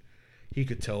conversation. He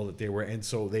could tell that they were, and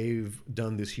so they've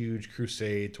done this huge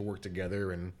crusade to work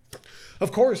together. And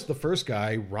of course, the first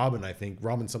guy, Robin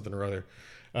something or other,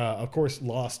 of course,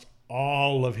 lost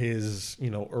all of his,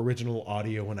 original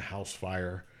audio in a house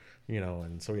fire,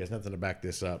 and so he has nothing to back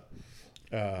this up.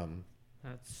 That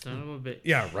son of a bitch.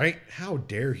 Yeah, right. How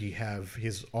dare he have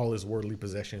all his worldly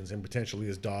possessions and potentially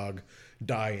his dog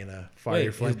die in a fire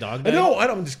Wait, flame? his dog died? No,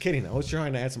 I'm just kidding. I was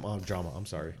trying to add some drama. I'm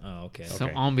sorry. Oh, okay. Some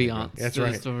Okay. ambiance That's to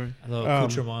right. the story. A little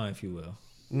accoutrement, if you will.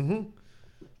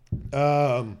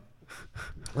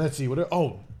 Let's see.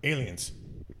 Aliens.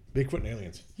 Bigfoot and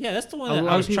aliens. Yeah, that's the one A that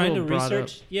lot I of was trying to people brought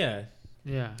research. Yeah.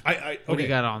 Yeah. Okay. What do you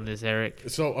got on this, Eric?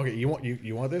 So, okay, you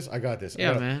want this? I got this.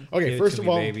 Yeah, man. Okay, Give it first to of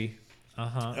me, all, baby.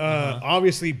 Uh-huh.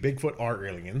 obviously Bigfoot are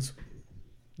aliens.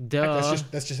 Duh.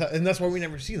 That's just how, and that's why we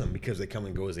never see them, because they come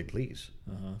and go as they please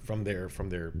from their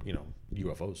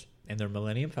UFOs. And their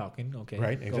Millennium Falcon. Okay.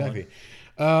 Right, go exactly.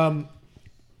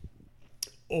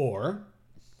 Or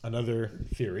another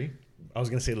theory. I was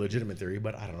going to say legitimate theory,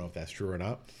 but I don't know if that's true or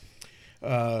not.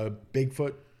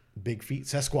 Bigfoot, Big Feet,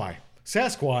 Sasquatch.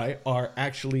 Sasquatch are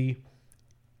actually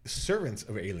servants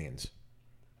of aliens.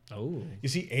 on. Oh. You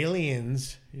see,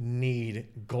 aliens need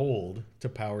gold to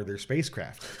power their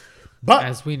spacecraft. But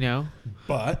As we know.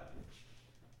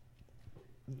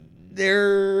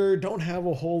 they don't have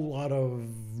a whole lot of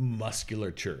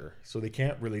musculature, so they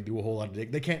can't really do a whole lot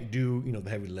of they can't do the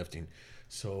heavy lifting,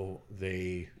 so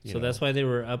they So that's why they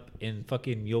were up in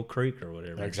fucking Mule Creek or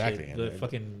whatever. Exactly. Shit. The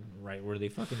fucking right where they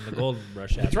fucking the gold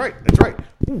rush happened. that's right.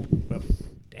 Ooh.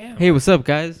 Damn. Hey, what's up,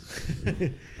 guys?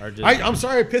 Or just, I'm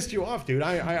sorry I pissed you off, dude.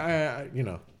 I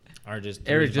Or just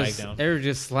threw his bike down. Eric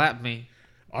just slapped me.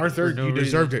 Arthur, no you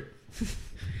deserved it.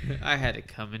 I had it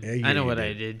coming. Yeah, I know you what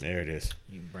I did. There it is.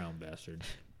 You brown bastard.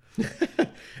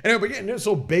 Anyway, but yeah, no,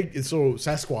 so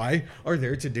Sasquatch are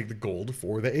there to dig the gold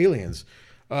for the aliens.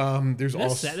 There's That's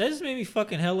also sad. That just made me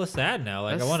fucking hella sad now.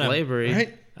 Like That's I want to, slavery.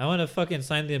 right. I want to fucking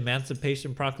sign the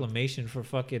Emancipation Proclamation for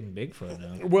fucking Bigfoot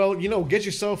now. Well, get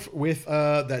yourself with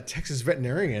that Texas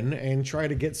veterinarian and try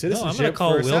to get No, citizenship I'm gonna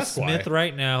call for Will Sasquatch. Smith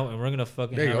right now, and we're gonna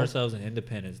fucking There you have go. ourselves an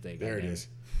Independence Day. There it goddamn. is.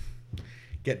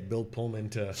 Get Bill Pullman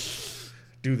to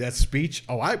do that speech.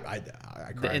 Oh, I cried.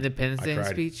 The Independence I Day cried.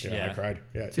 speech? Yeah, I Yeah. cried.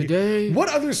 Yeah. Today, What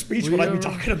other speech we would I be are-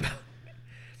 talking about?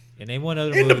 And name one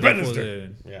other movie that Independence was Day.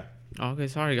 in. Yeah. Okay,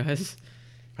 sorry guys.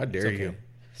 How dare okay. you?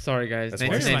 Sorry guys. That's why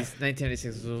I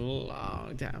 1996 was a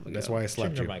long time ago. That's why I Turn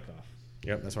slapped your you. mic off.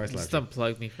 Yep, that's why I slapped Just you.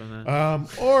 unplug me from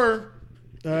that.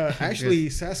 Actually,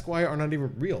 Sasquatch are not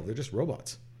even real. They're just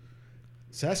robots.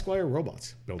 Sasquatch are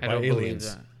robots built I by don't believe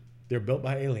aliens. that. They're built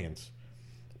by aliens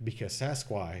because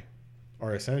Sasquatch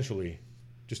are essentially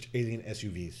just alien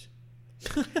SUVs.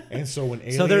 And so when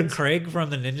aliens, So they're Craig from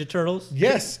the Ninja Turtles.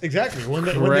 yes, exactly. When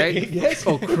they, Craig? yes,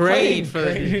 Oh, Craig. For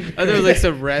Craig. the, there was like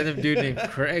some random dude named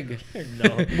Craig.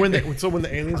 No. when the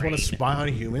aliens want to spy on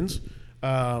humans,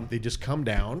 they just come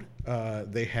down.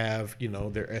 They have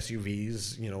their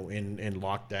SUVs in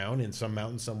lockdown in some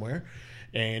mountain somewhere,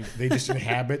 and they just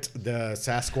inhabit the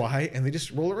Sasquatch and they just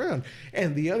roll around.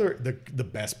 And the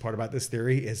best part about this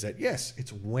theory is that yes,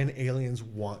 it's when aliens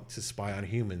want to spy on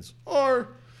humans or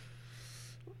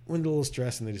when they're a little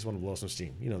stressed and they just want to blow some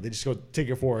steam. They just go take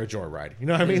it for a joyride. You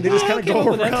know what I mean? They just I kind of came go up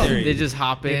with that around. theory. They just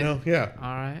hop in. Yeah. All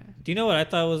right. Do you know what I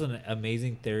thought was an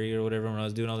amazing theory or whatever when I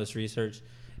was doing all this research?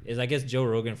 Is I guess Joe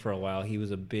Rogan for a while he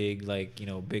was a big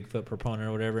Bigfoot proponent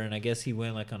or whatever, and I guess he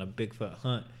went like on a Bigfoot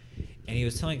hunt, and he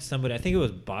was telling somebody, I think it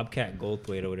was Bobcat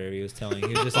Goldthwait or whatever he was telling. He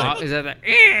was just like, Is that the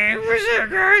what's up,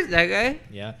 guys? That guy?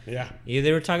 yeah. Yeah.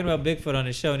 They were talking about Bigfoot on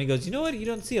his show, and he goes, you know what? You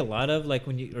don't see a lot of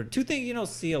two things you don't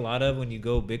see a lot of when you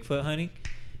go Bigfoot hunting.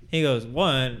 He goes,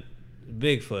 one,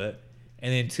 Bigfoot,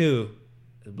 and then two,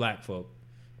 black folk.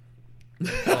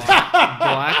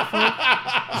 Blackfoot?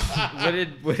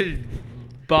 What did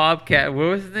Bobcat? What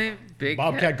was his name? Big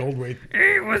Bobcat Goldthwait.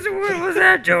 Hey, what was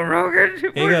that, Joe Rogan?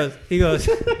 He goes.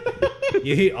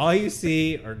 All you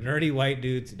see are nerdy white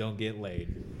dudes who don't get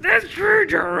laid. That's true,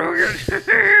 Joe Rogan.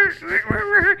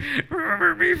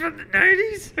 Remember me from the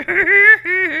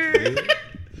 90s?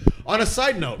 On a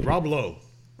side note, Rob Lowe.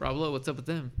 Rob Lowe, what's up with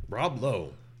them? Rob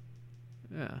Lowe.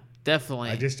 Yeah, definitely.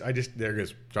 I just there it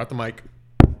goes. Drop the mic.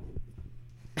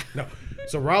 No.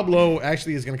 So Rob Lowe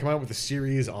actually is going to come out with a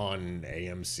series on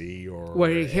AMC or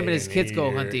Where him and his A&E kids go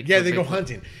or- hunting Yeah, for they go Bigfoot.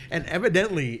 hunting, and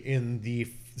evidently in the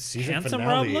season Handsome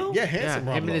finale, Rob Lowe? yeah, handsome yeah,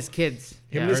 Rob him Lowe. and his kids. Him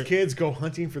yeah. and his kids go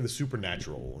hunting for the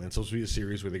supernatural, and it's supposed to be a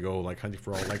series where they go like hunting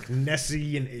for all like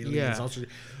Nessie and aliens. Yeah. And all sorts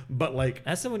of- but like,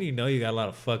 That's when you know you got a lot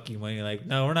of fuck you money. Like,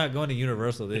 no, we're not going to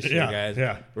Universal this year, Yeah, guys.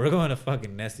 yeah. We're going to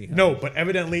fucking Nessie. Hunt. no, but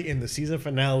evidently in the season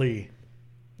finale,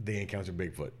 they encounter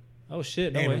Bigfoot, Oh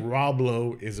shit! No and way. Rob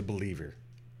Lowe is a believer.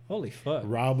 Holy fuck.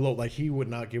 Rob Lowe, like he would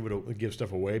not give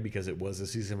stuff away because it was the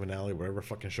season finale, whatever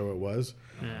fucking show it was.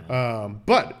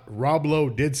 But Rob Lowe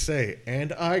did say,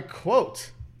 and I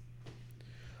quote,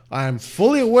 "I'm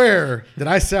fully aware that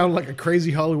I sound like a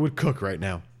crazy Hollywood cook right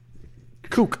now.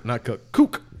 Kook, not cook.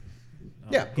 Kook.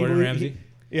 Yeah, Gordon Ramsay?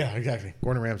 yeah, exactly.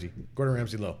 Gordon Ramsay. Gordon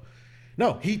Ramsay Lowe.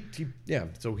 No, he yeah.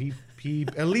 So he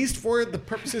at least for the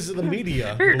purposes of the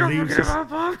media believes this-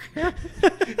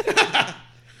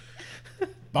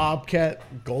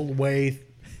 Bobcat Goldthwait,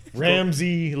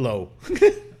 Ramsey Lowe.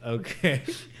 Okay.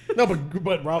 No,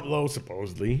 but Rob Lowe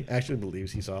supposedly actually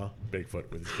believes he saw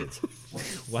Bigfoot with his kids.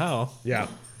 Wow. Yeah.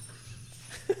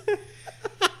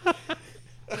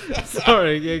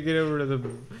 Sorry, I can't get over to the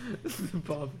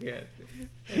Bobcat.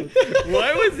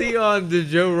 Why was he on the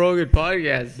Joe Rogan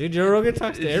podcast? Dude, Joe Rogan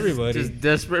talks to everybody. Just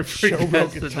desperate for Joe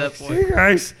guests Rogan at that talks to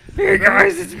point. Hey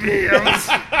guys, it's me.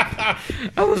 I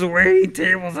was waiting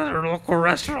tables at our local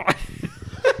restaurant.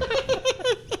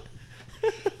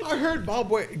 I heard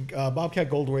Bobcat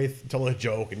Goldthwait tell a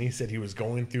joke, and he said he was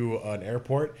going through an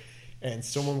airport, and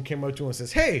someone came up to him and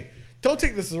says, "Hey, don't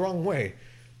take this the wrong way,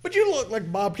 but you look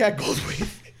like Bobcat Goldthwait."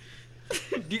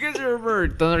 Do you guys remember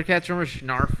Thundercats? Remember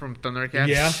Snarf from Thundercats?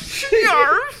 Yeah.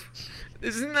 Snarf?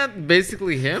 Isn't that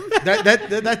basically him?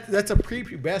 That's a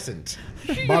prepubescent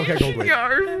Bobcat Goldthwait.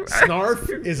 Snarf.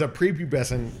 Snarf is a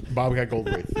prepubescent Bobcat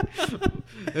Goldthwait.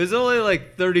 There's only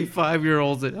like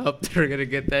 35-year-olds and up that are gonna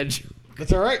get that joke.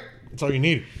 That's all right. That's all you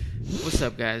need. What's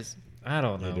up, guys? I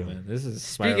don't know, man. This is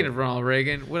Speaking of Ronald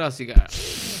Reagan, what else you got?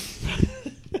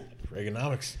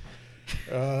 Reaganomics.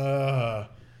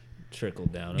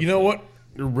 trickled down. You know what?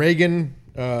 Reagan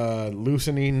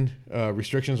loosening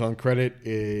restrictions on credit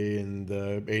in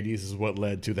the 80s is what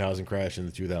led 2000 crash in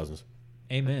the 2000s.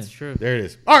 Amen. It's true. There it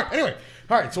is. All right. Anyway.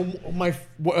 All right. So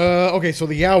okay. So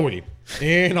the Yowie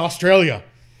in Australia.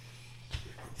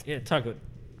 Yeah, talk about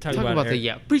Talk about Eric.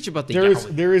 the preach about the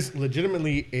There is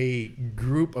legitimately a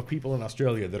group of people in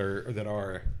Australia that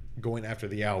are going after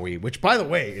the Yowie, which, by the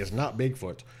way, is not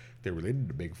Bigfoot. They're related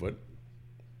to Bigfoot,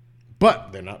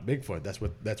 but they're not Bigfoot. That's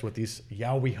what these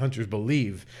Yowie hunters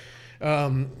believe.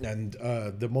 And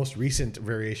the most recent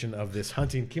variation of this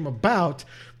hunting came about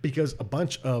because a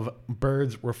bunch of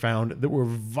birds were found that were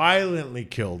violently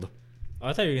killed. Oh,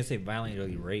 I thought you were gonna say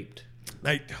violently raped.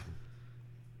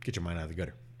 Get your mind out of the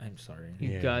gutter. I'm sorry. You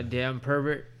Yeah. goddamn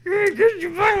pervert.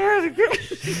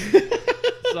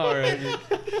 Sorry.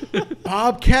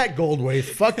 Bobcat Goldthwait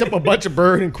fucked up a bunch of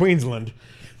bird in Queensland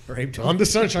Raped on the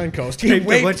Sunshine Coast. He raped a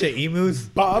raped bunch of emus.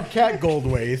 Bobcat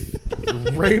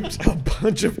Goldthwait raped a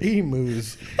bunch of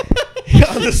emus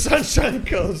on the Sunshine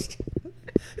Coast.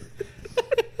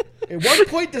 At what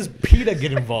point does PETA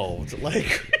get involved?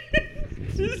 Like,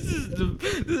 This is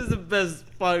the best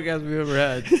podcast we've ever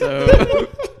had. So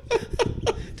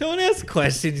Don't ask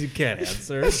questions you can't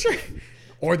answer.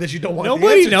 or that you don't want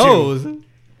Nobody the answer knows. to.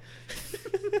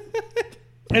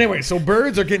 Anyway, so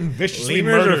birds are getting viciously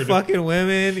Lemurs are murdered. fucking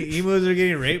women. Emus are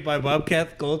getting raped by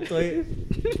Bobcat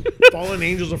Goldthwait. Fallen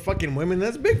angels are fucking women.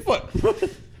 That's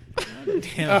Bigfoot.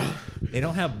 Damn. They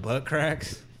don't have butt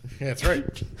cracks. Yeah, that's right.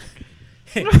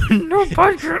 The only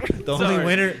Sorry.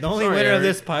 winner Sorry, of Eric.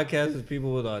 this podcast is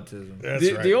people with autism. That's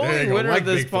the, right. the There only you go. winner Like of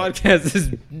this Bigfoot. podcast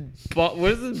is what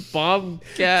is this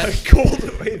Bobcat?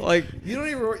 Goldthwait. Like You don't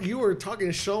even. You were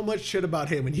talking so much shit about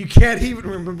him, and you can't even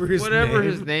remember his whatever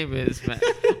name. his name is, man.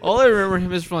 All I remember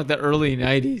him is from like the early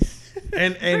 '90s.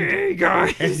 And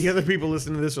the other people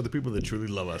listening to this are the people that truly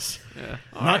love us. Yeah.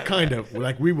 Not kind of.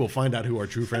 Like, we will find out who our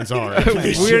true friends are.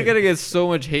 We're gonna get so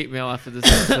much hate mail after this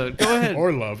episode. Go ahead.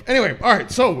 Or love. Anyway, all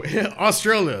right. So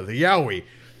Australia, the Yowie.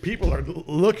 People are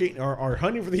are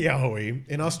hunting for the Yowie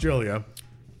in Australia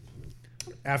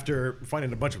after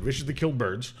finding a bunch of viciously killed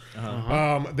birds.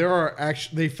 There are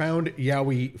they found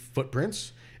Yowie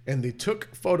footprints, and they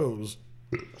took photos.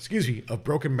 Excuse me, of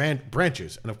broken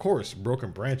branches, and of course,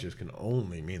 broken branches can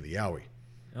only mean the Yowie.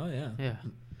 Oh yeah. Yeah.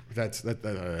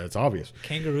 That's obvious.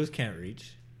 Kangaroos can't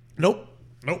reach. Nope,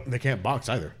 they can't box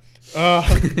either.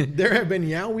 There have been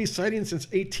Yowie sightings since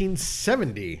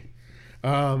 1870,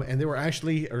 and they were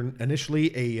actually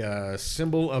initially a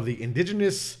symbol of the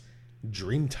indigenous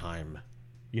Dreamtime.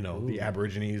 You know, the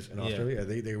Aborigines in Australia.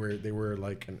 They were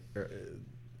like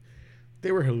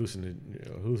they were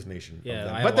hallucination. of Yeah,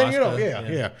 them. But then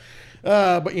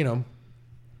ayahuasca, but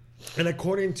and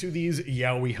according to these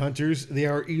Yowie hunters, they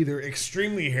are either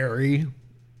extremely hairy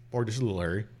or just a little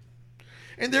hairy,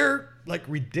 and they're like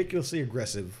ridiculously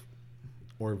aggressive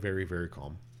or very, very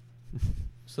calm.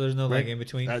 So there's no like in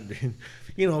between.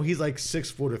 He's like 6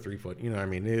 foot or 3 foot. You know what I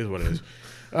mean? It is what it is.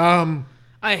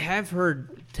 I have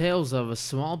heard tales of a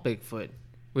small Bigfoot,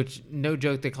 which no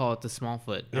joke they call it the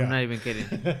Smallfoot. Yeah. I'm not even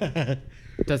kidding.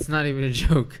 That's not even a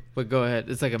joke. But go ahead.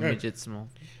 It's like a midget small,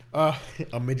 A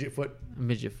midget foot. a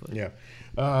midget foot. Yeah.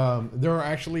 There are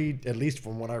actually, at least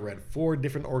from what I read, 4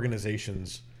 different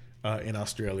organizations in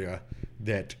Australia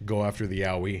that go after the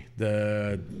Yowie.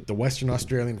 The Western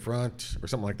Australian Front, or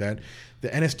something like that. The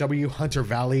NSW Hunter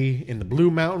Valley in the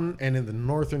Blue Mountain, and in the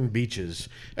Northern Beaches.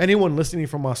 Anyone listening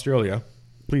from Australia,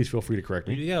 please feel free to correct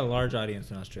me. You got a large audience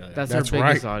in Australia. That's That's our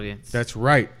biggest right. audience. That's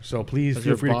right. So please That's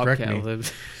feel where free to correct Bobcat me.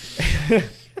 lives.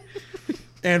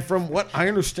 And from what I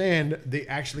understand, they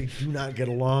actually do not get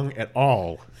along at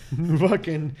all.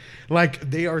 Fucking,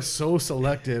 like, they are so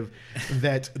selective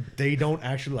that they don't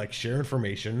actually like share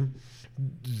information.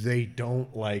 They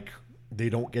don't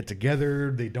get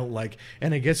together. They don't like,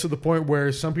 and it gets to the point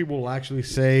where some people will actually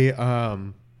say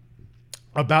about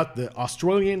the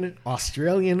Australian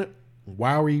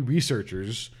Wowie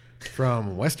researchers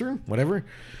from Western, whatever.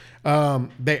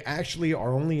 They actually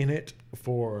are only in it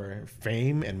for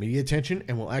fame and media attention,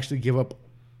 and will actually give up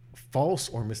false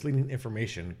or misleading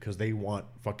information because they want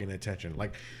fucking attention.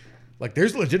 Like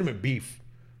there's legitimate beef.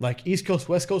 Like East Coast,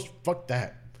 West Coast, fuck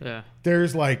that. Yeah.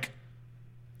 There's like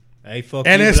Hey, fuck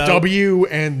you, bloke. NSW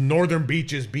and Northern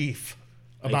Beaches beef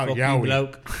Hey, about fuck you, Yowie.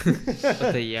 bloke.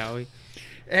 But the Yowie.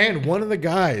 And one of the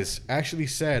guys actually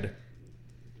said,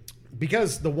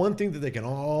 because the one thing that they can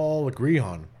all agree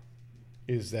on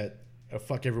is that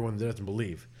fuck everyone that doesn't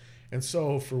believe. And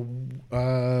so for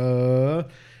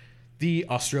the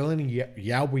Australian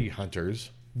Yowie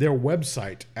hunters, their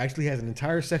website actually has an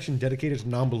entire section dedicated to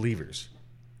non-believers.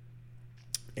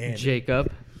 And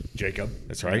Jacob. Jacob.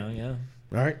 That's right. Yeah. All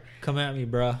right. Come at me,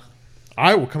 bruh.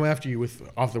 I will come after you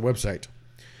off the website.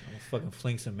 I'll fucking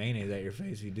fling some mayonnaise at your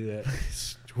face if you do that.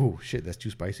 Oh, shit, that's too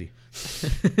spicy.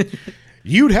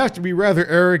 You'd have to be rather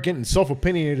arrogant and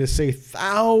self-opinionated to say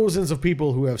thousands of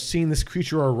people who have seen this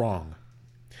creature are wrong.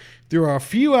 There are a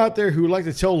few out there who like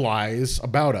to tell lies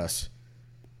about us,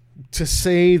 to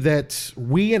say that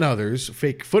we and others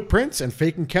fake footprints and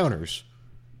fake encounters.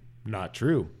 Not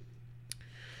true.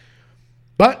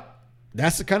 But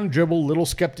that's the kind of dribble little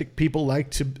skeptic people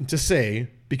like to say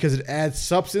because it adds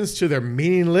substance to their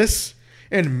meaningless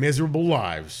and miserable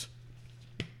lives.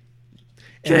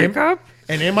 Jacob?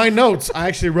 And in my notes, I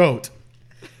actually wrote,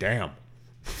 damn.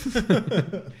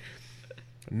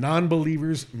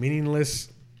 Non-believers, meaningless,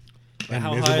 and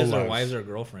How miserable high is their lives. wives or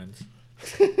girlfriends?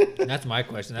 That's my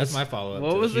question. That's my follow-up.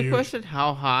 What to was it. the huge. question?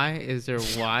 How high is their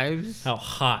wives? How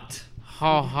hot?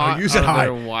 How hot You said are hi.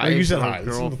 their No, wives you said or hi.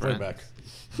 This is the girlfriends? playback.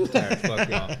 I'm tired. Fuck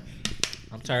y'all.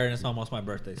 I'm tired and it's almost my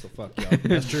birthday, so fuck y'all.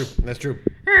 That's true. That's true.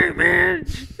 Hey, man.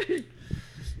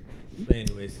 But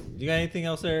anyways, you got anything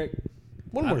else, Eric?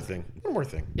 One more thing. One more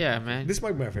thing. Yeah, man. This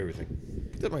might be my favorite thing.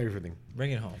 This is my favorite thing.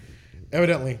 Bring it home.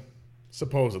 Evidently,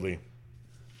 supposedly,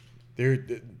 they're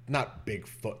not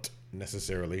Bigfoot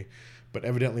necessarily, but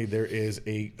evidently there is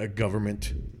a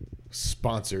government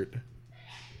sponsored.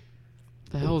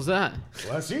 the hell's that?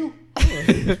 Well, that's you.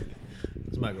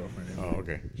 It's my girlfriend. Oh,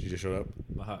 okay. She just showed up.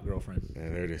 My hot girlfriend. Yeah,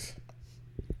 there it is.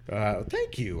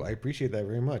 Thank you. I appreciate that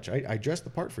very much. I dressed the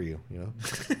part for you. You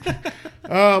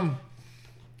know.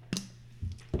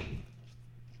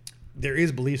 There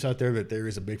is beliefs out there that there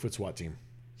is a Bigfoot SWAT team.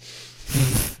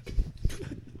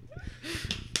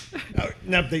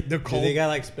 Now they're Do called. they got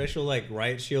like special like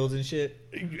riot shields and shit?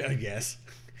 I guess.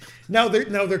 Now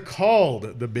they're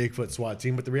called the Bigfoot SWAT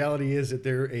team, but the reality is that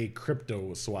they're a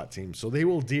crypto SWAT team. So they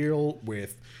will deal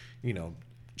with, you know,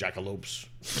 jackalopes,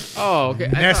 Oh, okay.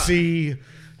 Nessie,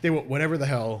 they will whatever the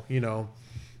hell, you know.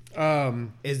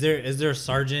 Is there a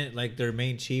sergeant, like their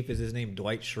main chief? Is his name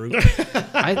Dwight Schrute?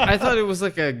 I thought it was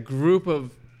like a group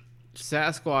of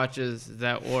Sasquatches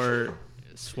that were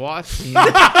SWAT team.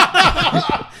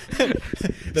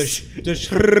 the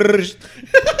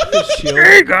shield.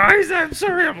 Hey guys, I'm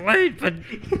sorry I'm late, but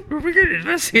are we gonna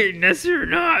investigate Nessie or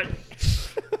not?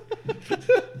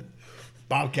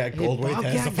 Bobcat Goldthwait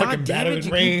Bobcat, has the fucking God damn it,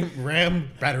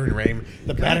 battering ram.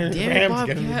 The battering damn it, ram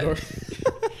to get in the door.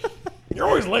 You're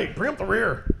always late. Bring up the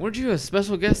rear. Weren't you a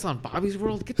special guest on Bobby's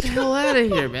World? Get the hell out of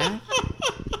here, man.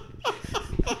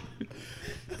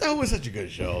 That was such a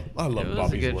good show. I love It was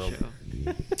Bobby's a good World.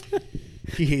 show.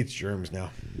 He hates germs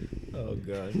now. Oh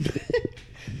god.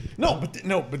 No,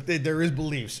 but there is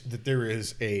beliefs that there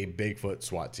is a Bigfoot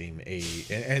SWAT team,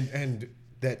 and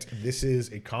that this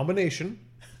is a combination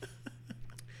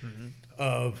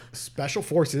of special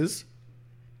forces,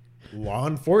 law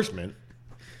enforcement,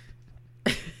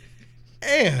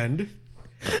 and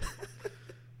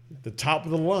the top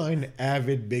of the line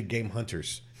avid big game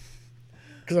hunters.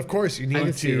 Because of course you can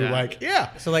need see to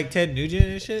that. So like Ted Nugent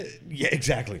and shit. yeah,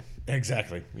 exactly.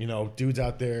 You know, dudes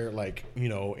out there like, you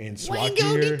know, in SWAT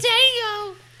gear.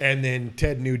 And then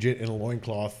Ted Nugent in a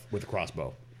loincloth with a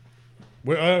crossbow.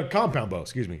 With compound bow,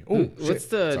 excuse me. Oh, What's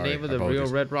the name of the real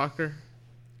Red Rocker?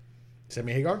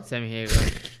 Sammy Hagar? Sammy Hagar.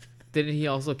 Didn't he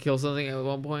also kill something at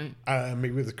one point?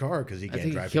 Maybe with his car because he I can't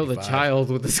think he drive. killed 55. a child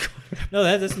with his car. No,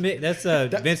 that's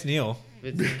Vince Neil.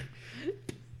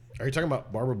 Are you talking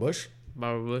about Barbara Bush?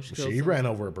 Barbara Bush killed She someone? ran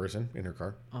over a person in her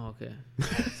car. Oh, okay.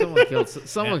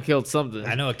 Someone killed something.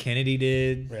 I know a Kennedy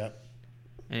did. Yeah.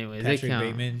 Anyways, they Patrick count.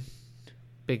 Bateman.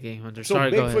 Big game hunter. So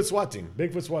Sorry, go ahead. Bigfoot SWAT team.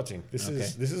 Bigfoot SWAT team. This Okay.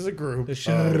 is a group. The of,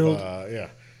 shuttle. yeah.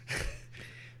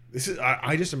 This is.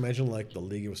 I just imagine like the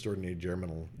League of Extraordinary German.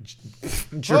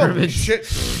 Holy shit!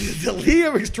 The League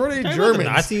of Extraordinary Talking about the Germans.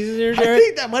 Nazis in there, I Jared?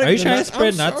 think that might have Are you been trying to the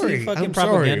spread I'm Nazi sorry. fucking I'm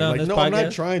propaganda sorry. on this no, I'm not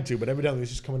podcast? trying to, but evidently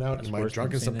it's just coming out in my worse than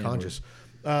drunken saying the subconscious.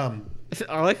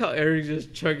 I like how Eric's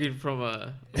just chugging from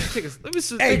a. Let me Hey,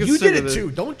 take a you sip did of it this. too.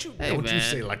 Don't you? Hey, don't you man.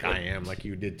 say like I am, like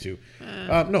you did too.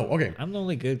 No, okay. I'm the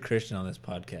only good Christian on this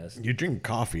podcast. You drink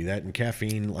coffee, that and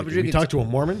caffeine. Like if you drinking talk to a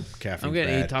Mormon, caffeine. I'm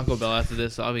gonna eat Taco Bell after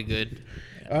this, so I'll be good.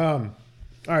 All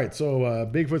right, so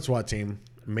Bigfoot SWAT team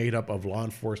made up of law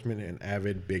enforcement and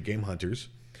avid big game hunters,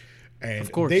 and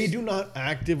Of course. they do not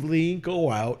actively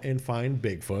go out and find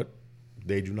Bigfoot.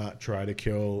 They do not try to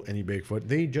kill any Bigfoot.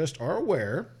 They just are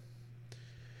aware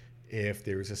if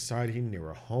there's a sighting near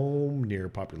a home, near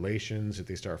populations, if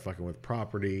they start fucking with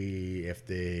property, if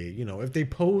they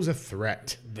pose a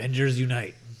threat. Avengers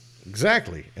Unite.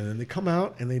 Exactly. And then they come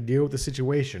out and they deal with the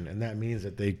situation, and that means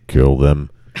that they kill them.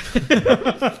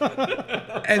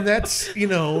 And that's,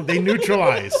 they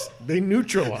neutralize. They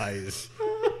neutralize.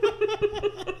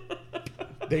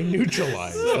 They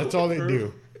neutralize. That's all they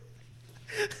do.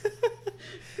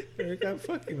 Eric, I'm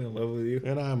fucking in love with you.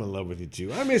 And I'm in love with you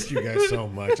too. I missed you guys so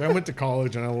much. I went to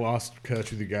college and I lost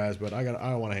touch with you guys, but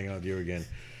I want to hang out with you again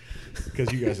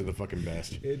because you guys are the fucking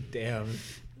best. Damn.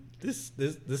 This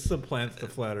supplants the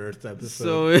Flat Earth episode.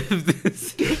 So if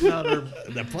this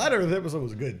The Flat Earth episode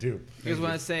was good too. you guys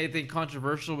want to say anything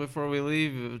controversial before we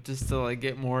leave, just to like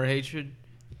get more hatred?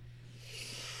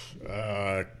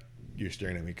 You're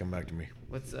staring at me. Come back to me.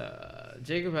 What's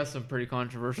Jacob has some pretty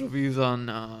controversial views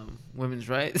on women's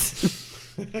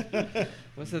rights.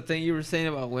 What's the thing you were saying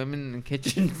about women in the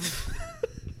kitchen?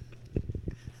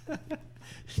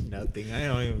 Nothing. I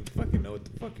don't even fucking know what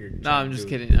the fuck you're. No, I'm just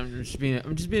kidding. I'm just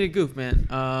being a goof, man.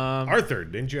 Arthur,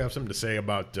 didn't you have something to say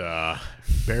about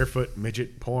barefoot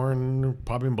midget porn,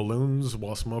 popping balloons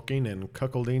while smoking and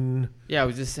cuckolding? Yeah, I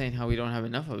was just saying how we don't have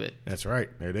enough of it. That's right.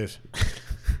 There it is.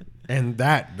 And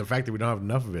the fact that we don't have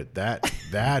enough of it,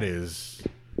 that is.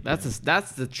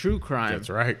 That's the true crime. That's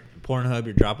right. Pornhub,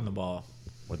 you're dropping the ball.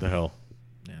 What the hell?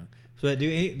 Yeah. So,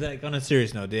 on a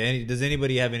serious note, does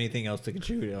anybody have anything else to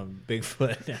contribute on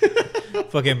Bigfoot?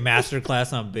 Fucking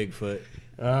masterclass on Bigfoot.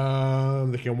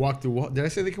 They can walk through walls. Did I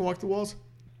say they can walk through walls?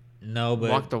 No, but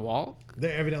Walk the wall?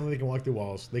 Evidently they can walk through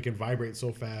walls. They can vibrate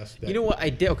so fast. That, You know what I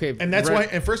did? Okay, and that's right-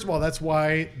 why. And first of all, that's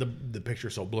why the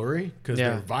picture's so blurry because Yeah.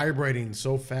 they're vibrating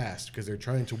so fast because they're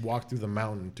trying to walk through the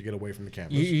mountain to get away from the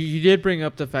cameras. You did bring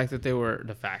up the fact that they were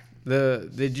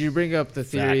did you bring up the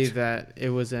theory Fact. that it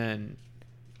was an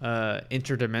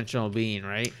interdimensional being,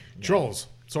 right? Trolls,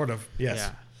 sort of. Yes.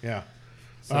 Yeah.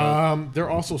 So- They're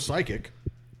also psychic.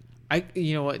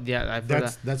 You know what? Yeah, I've heard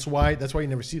that. That's why you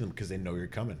never see them because they know you're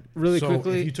coming. Really so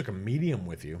quickly- if you took a medium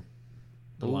with you,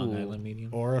 the Long Ooh. Island medium.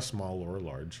 or a small or a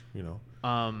large, you know.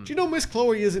 Um, Do you know Miss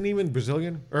Chloe isn't even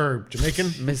Brazilian or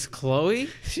Jamaican? Miss Chloe,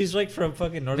 She's like from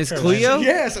fucking North Miss Carolina. Cleo,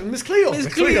 Yes, Miss Cleo.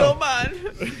 Miss Cleo, man.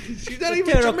 She's not The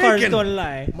even tarot cards Jamaican. don't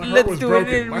lie. My heart Let's was do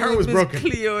broken. it in My heart was Miss broken.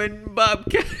 Cleo and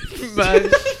Bobcat, man.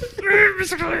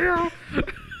 Miss Cleo.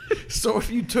 So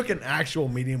if you took an actual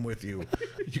medium with you,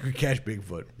 you could catch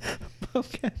Bigfoot.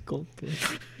 Bobcat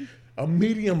Goldthwait. A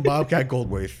medium Bobcat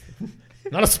Goldthwait.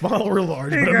 Not a small or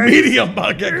large, but a medium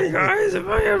Bobcat Goldthwait. Guys, am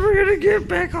I ever gonna get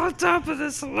back on top of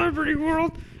the celebrity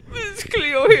world? Miss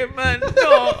Cleo here, man.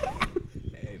 No.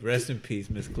 Hey, rest in peace,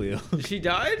 Miss Cleo. She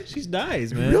died? She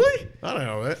dies, man. Really? I don't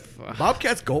know that.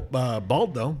 Bobcat's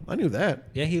bald though. I knew that.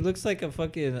 Yeah, he looks like a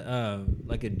fucking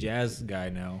like a jazz guy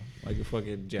now, like a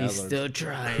fucking jazz. He's artist. still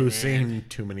trying. Who's man. seen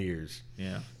too many years?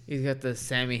 Yeah. He's got the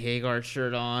Sammy Hagar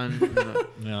shirt on, and the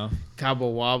Yeah.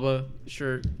 Cabo Waba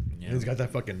shirt. Yeah. He's got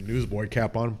that fucking newsboy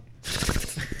cap on.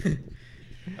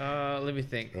 Let me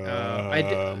think.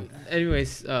 Um,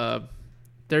 Anyways,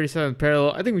 37th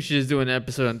parallel. I think we should just do an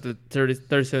episode on the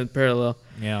 37th parallel.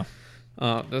 Yeah.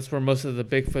 That's where most of the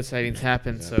Bigfoot sightings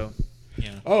happen. So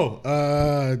Yeah. Oh,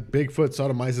 Bigfoot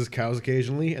sodomizes cows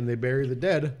occasionally, and they bury the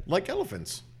dead like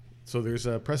elephants. So there's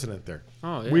a precedent there.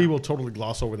 Oh, yeah. We will totally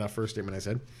gloss over that first statement I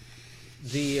said.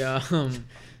 the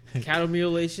cattle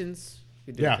mutilations.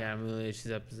 We did Yeah. a cattle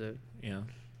mutilations episode. Yeah.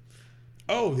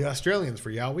 Oh, the Australians for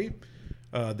Yowie,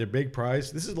 their big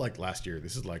prize. This is like last year.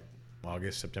 This is like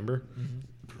August, September.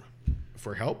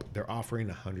 For help, they're offering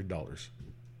 $100,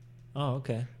 Oh,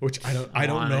 okay. which I don't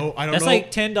on know. I don't That's know.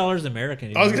 like $10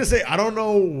 American. I was gonna say I don't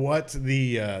know what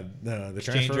the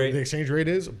Exchange rate? the exchange rate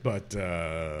is, but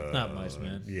not much,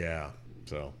 man. Yeah,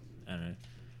 so All right.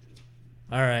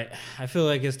 All right. I feel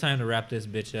like it's time to wrap this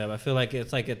bitch up. I feel like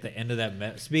it's like at the end of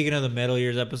that. Speaking of the Metal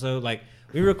Years episode, like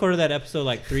we recorded that episode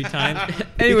like 3 times.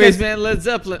 Anyways, Because- man, Led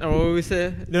Zeppelin. Or what we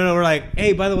said? No, we're like,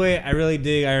 hey, by the way, I really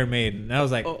dig Iron Maiden. And I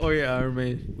was like, Oh yeah, Iron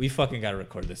Maiden. we fucking got to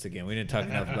record this again. We didn't talk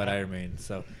enough about Iron Maiden.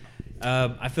 So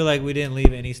I feel like we didn't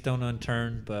leave any stone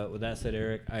unturned. But with that said,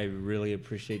 Eric, I really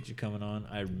appreciate you coming on.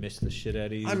 I missed the shit out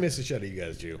of you. I miss the shit out of you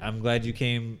guys too. I'm glad you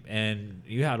came, and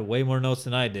you had way more notes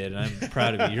than I did, and I'm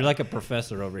proud of you. You're like a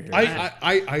professor over here. I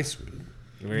You're a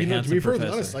very you know, to handsome be perfectly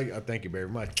professor. honest, thank you very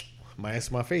much. My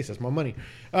ass, my face. That's my money.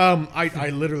 I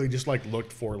literally just like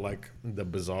looked for like the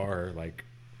bizarre, like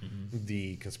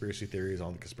the conspiracy theories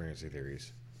on the conspiracy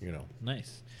theories. You know,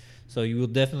 Nice. So you will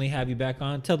definitely have you back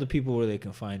on. Tell the people where they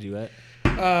can find you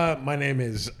at. my name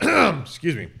is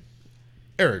excuse me,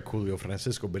 Eric Julio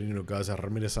Francisco Benino Gaza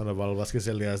Ramirez Sandoval Vasquez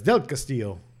Elias del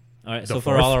Castillo. All right. The So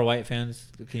for fourth. all our white fans,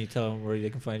 can you tell them where they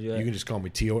can find you at? You can just call me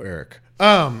Tio Eric.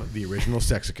 The original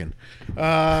Sexican.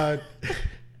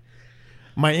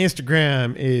 My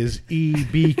Instagram is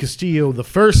EB Castillo the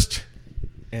first,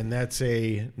 and that's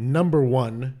a number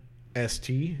 1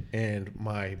 ST, and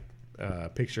my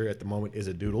picture at the moment is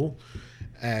a doodle.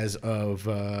 as of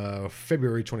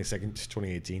February 22nd,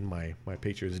 2018, my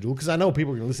Patriots duel. Because I know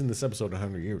people are going to listen to this episode in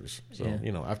 100 years. So,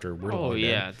 after we're Oh long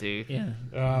yeah, dead. dude. Yeah.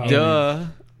 Duh.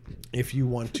 If you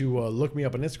want to look me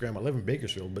up on Instagram, I live in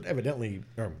Bakersfield, but evidently,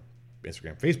 or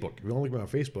Instagram, Facebook. If you want to look me on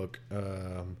Facebook,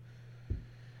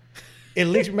 it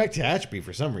links me back to Tehachapi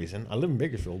for some reason. I live in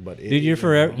Bakersfield, but Dude, you're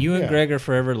forever. You and yeah. Greg are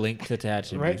forever linked to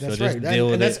Tehachapi. Right, so that's just right. deal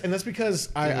with it. And that's because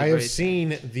I have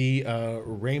seen the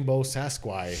rainbow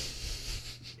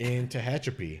Sasquatch in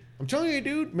Tehachapi. I'm telling you,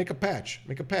 dude, make a patch.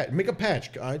 Make a patch.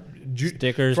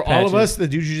 Stickers, for all of patches. us that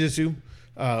do jiu-jitsu,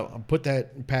 put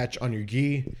that patch on your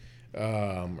gi.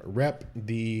 Rep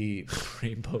the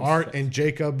Rainbow Art and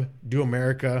Jacob Do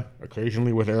America,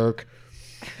 occasionally with Eric.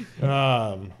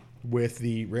 With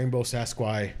the rainbow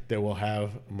Sasquatch that will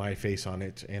have my face on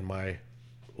it and my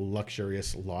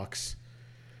luxurious locks.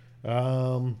 I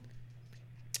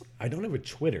don't have a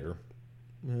Twitter.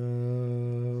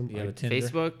 You have a Tinder?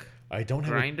 Facebook. I don't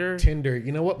have Grindr? a Tinder.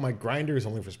 You know what? My Grindr is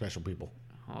only for special people.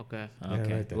 Okay.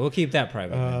 Okay. right there. We'll keep that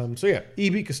private. then. So yeah,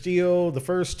 EB Castillo, the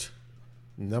first,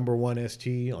 #1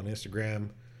 ST on Instagram.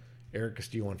 Eric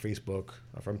Castillo on Facebook.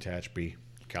 I'm from Tehachapi,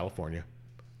 California,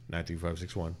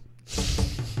 93561.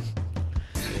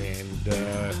 And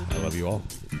I love you all.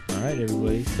 All right,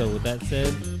 everybody. So with that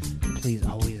said, please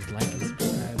always like and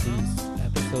subscribe these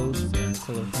episodes. And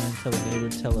tell a friend, tell a neighbor,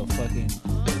 tell a fucking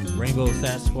rainbow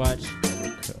Sasquatch.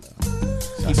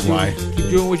 That's why. Keep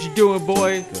doing what you're doing,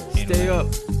 boy. Stay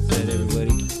up. Said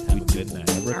everybody, have a good night.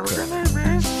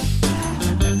 America.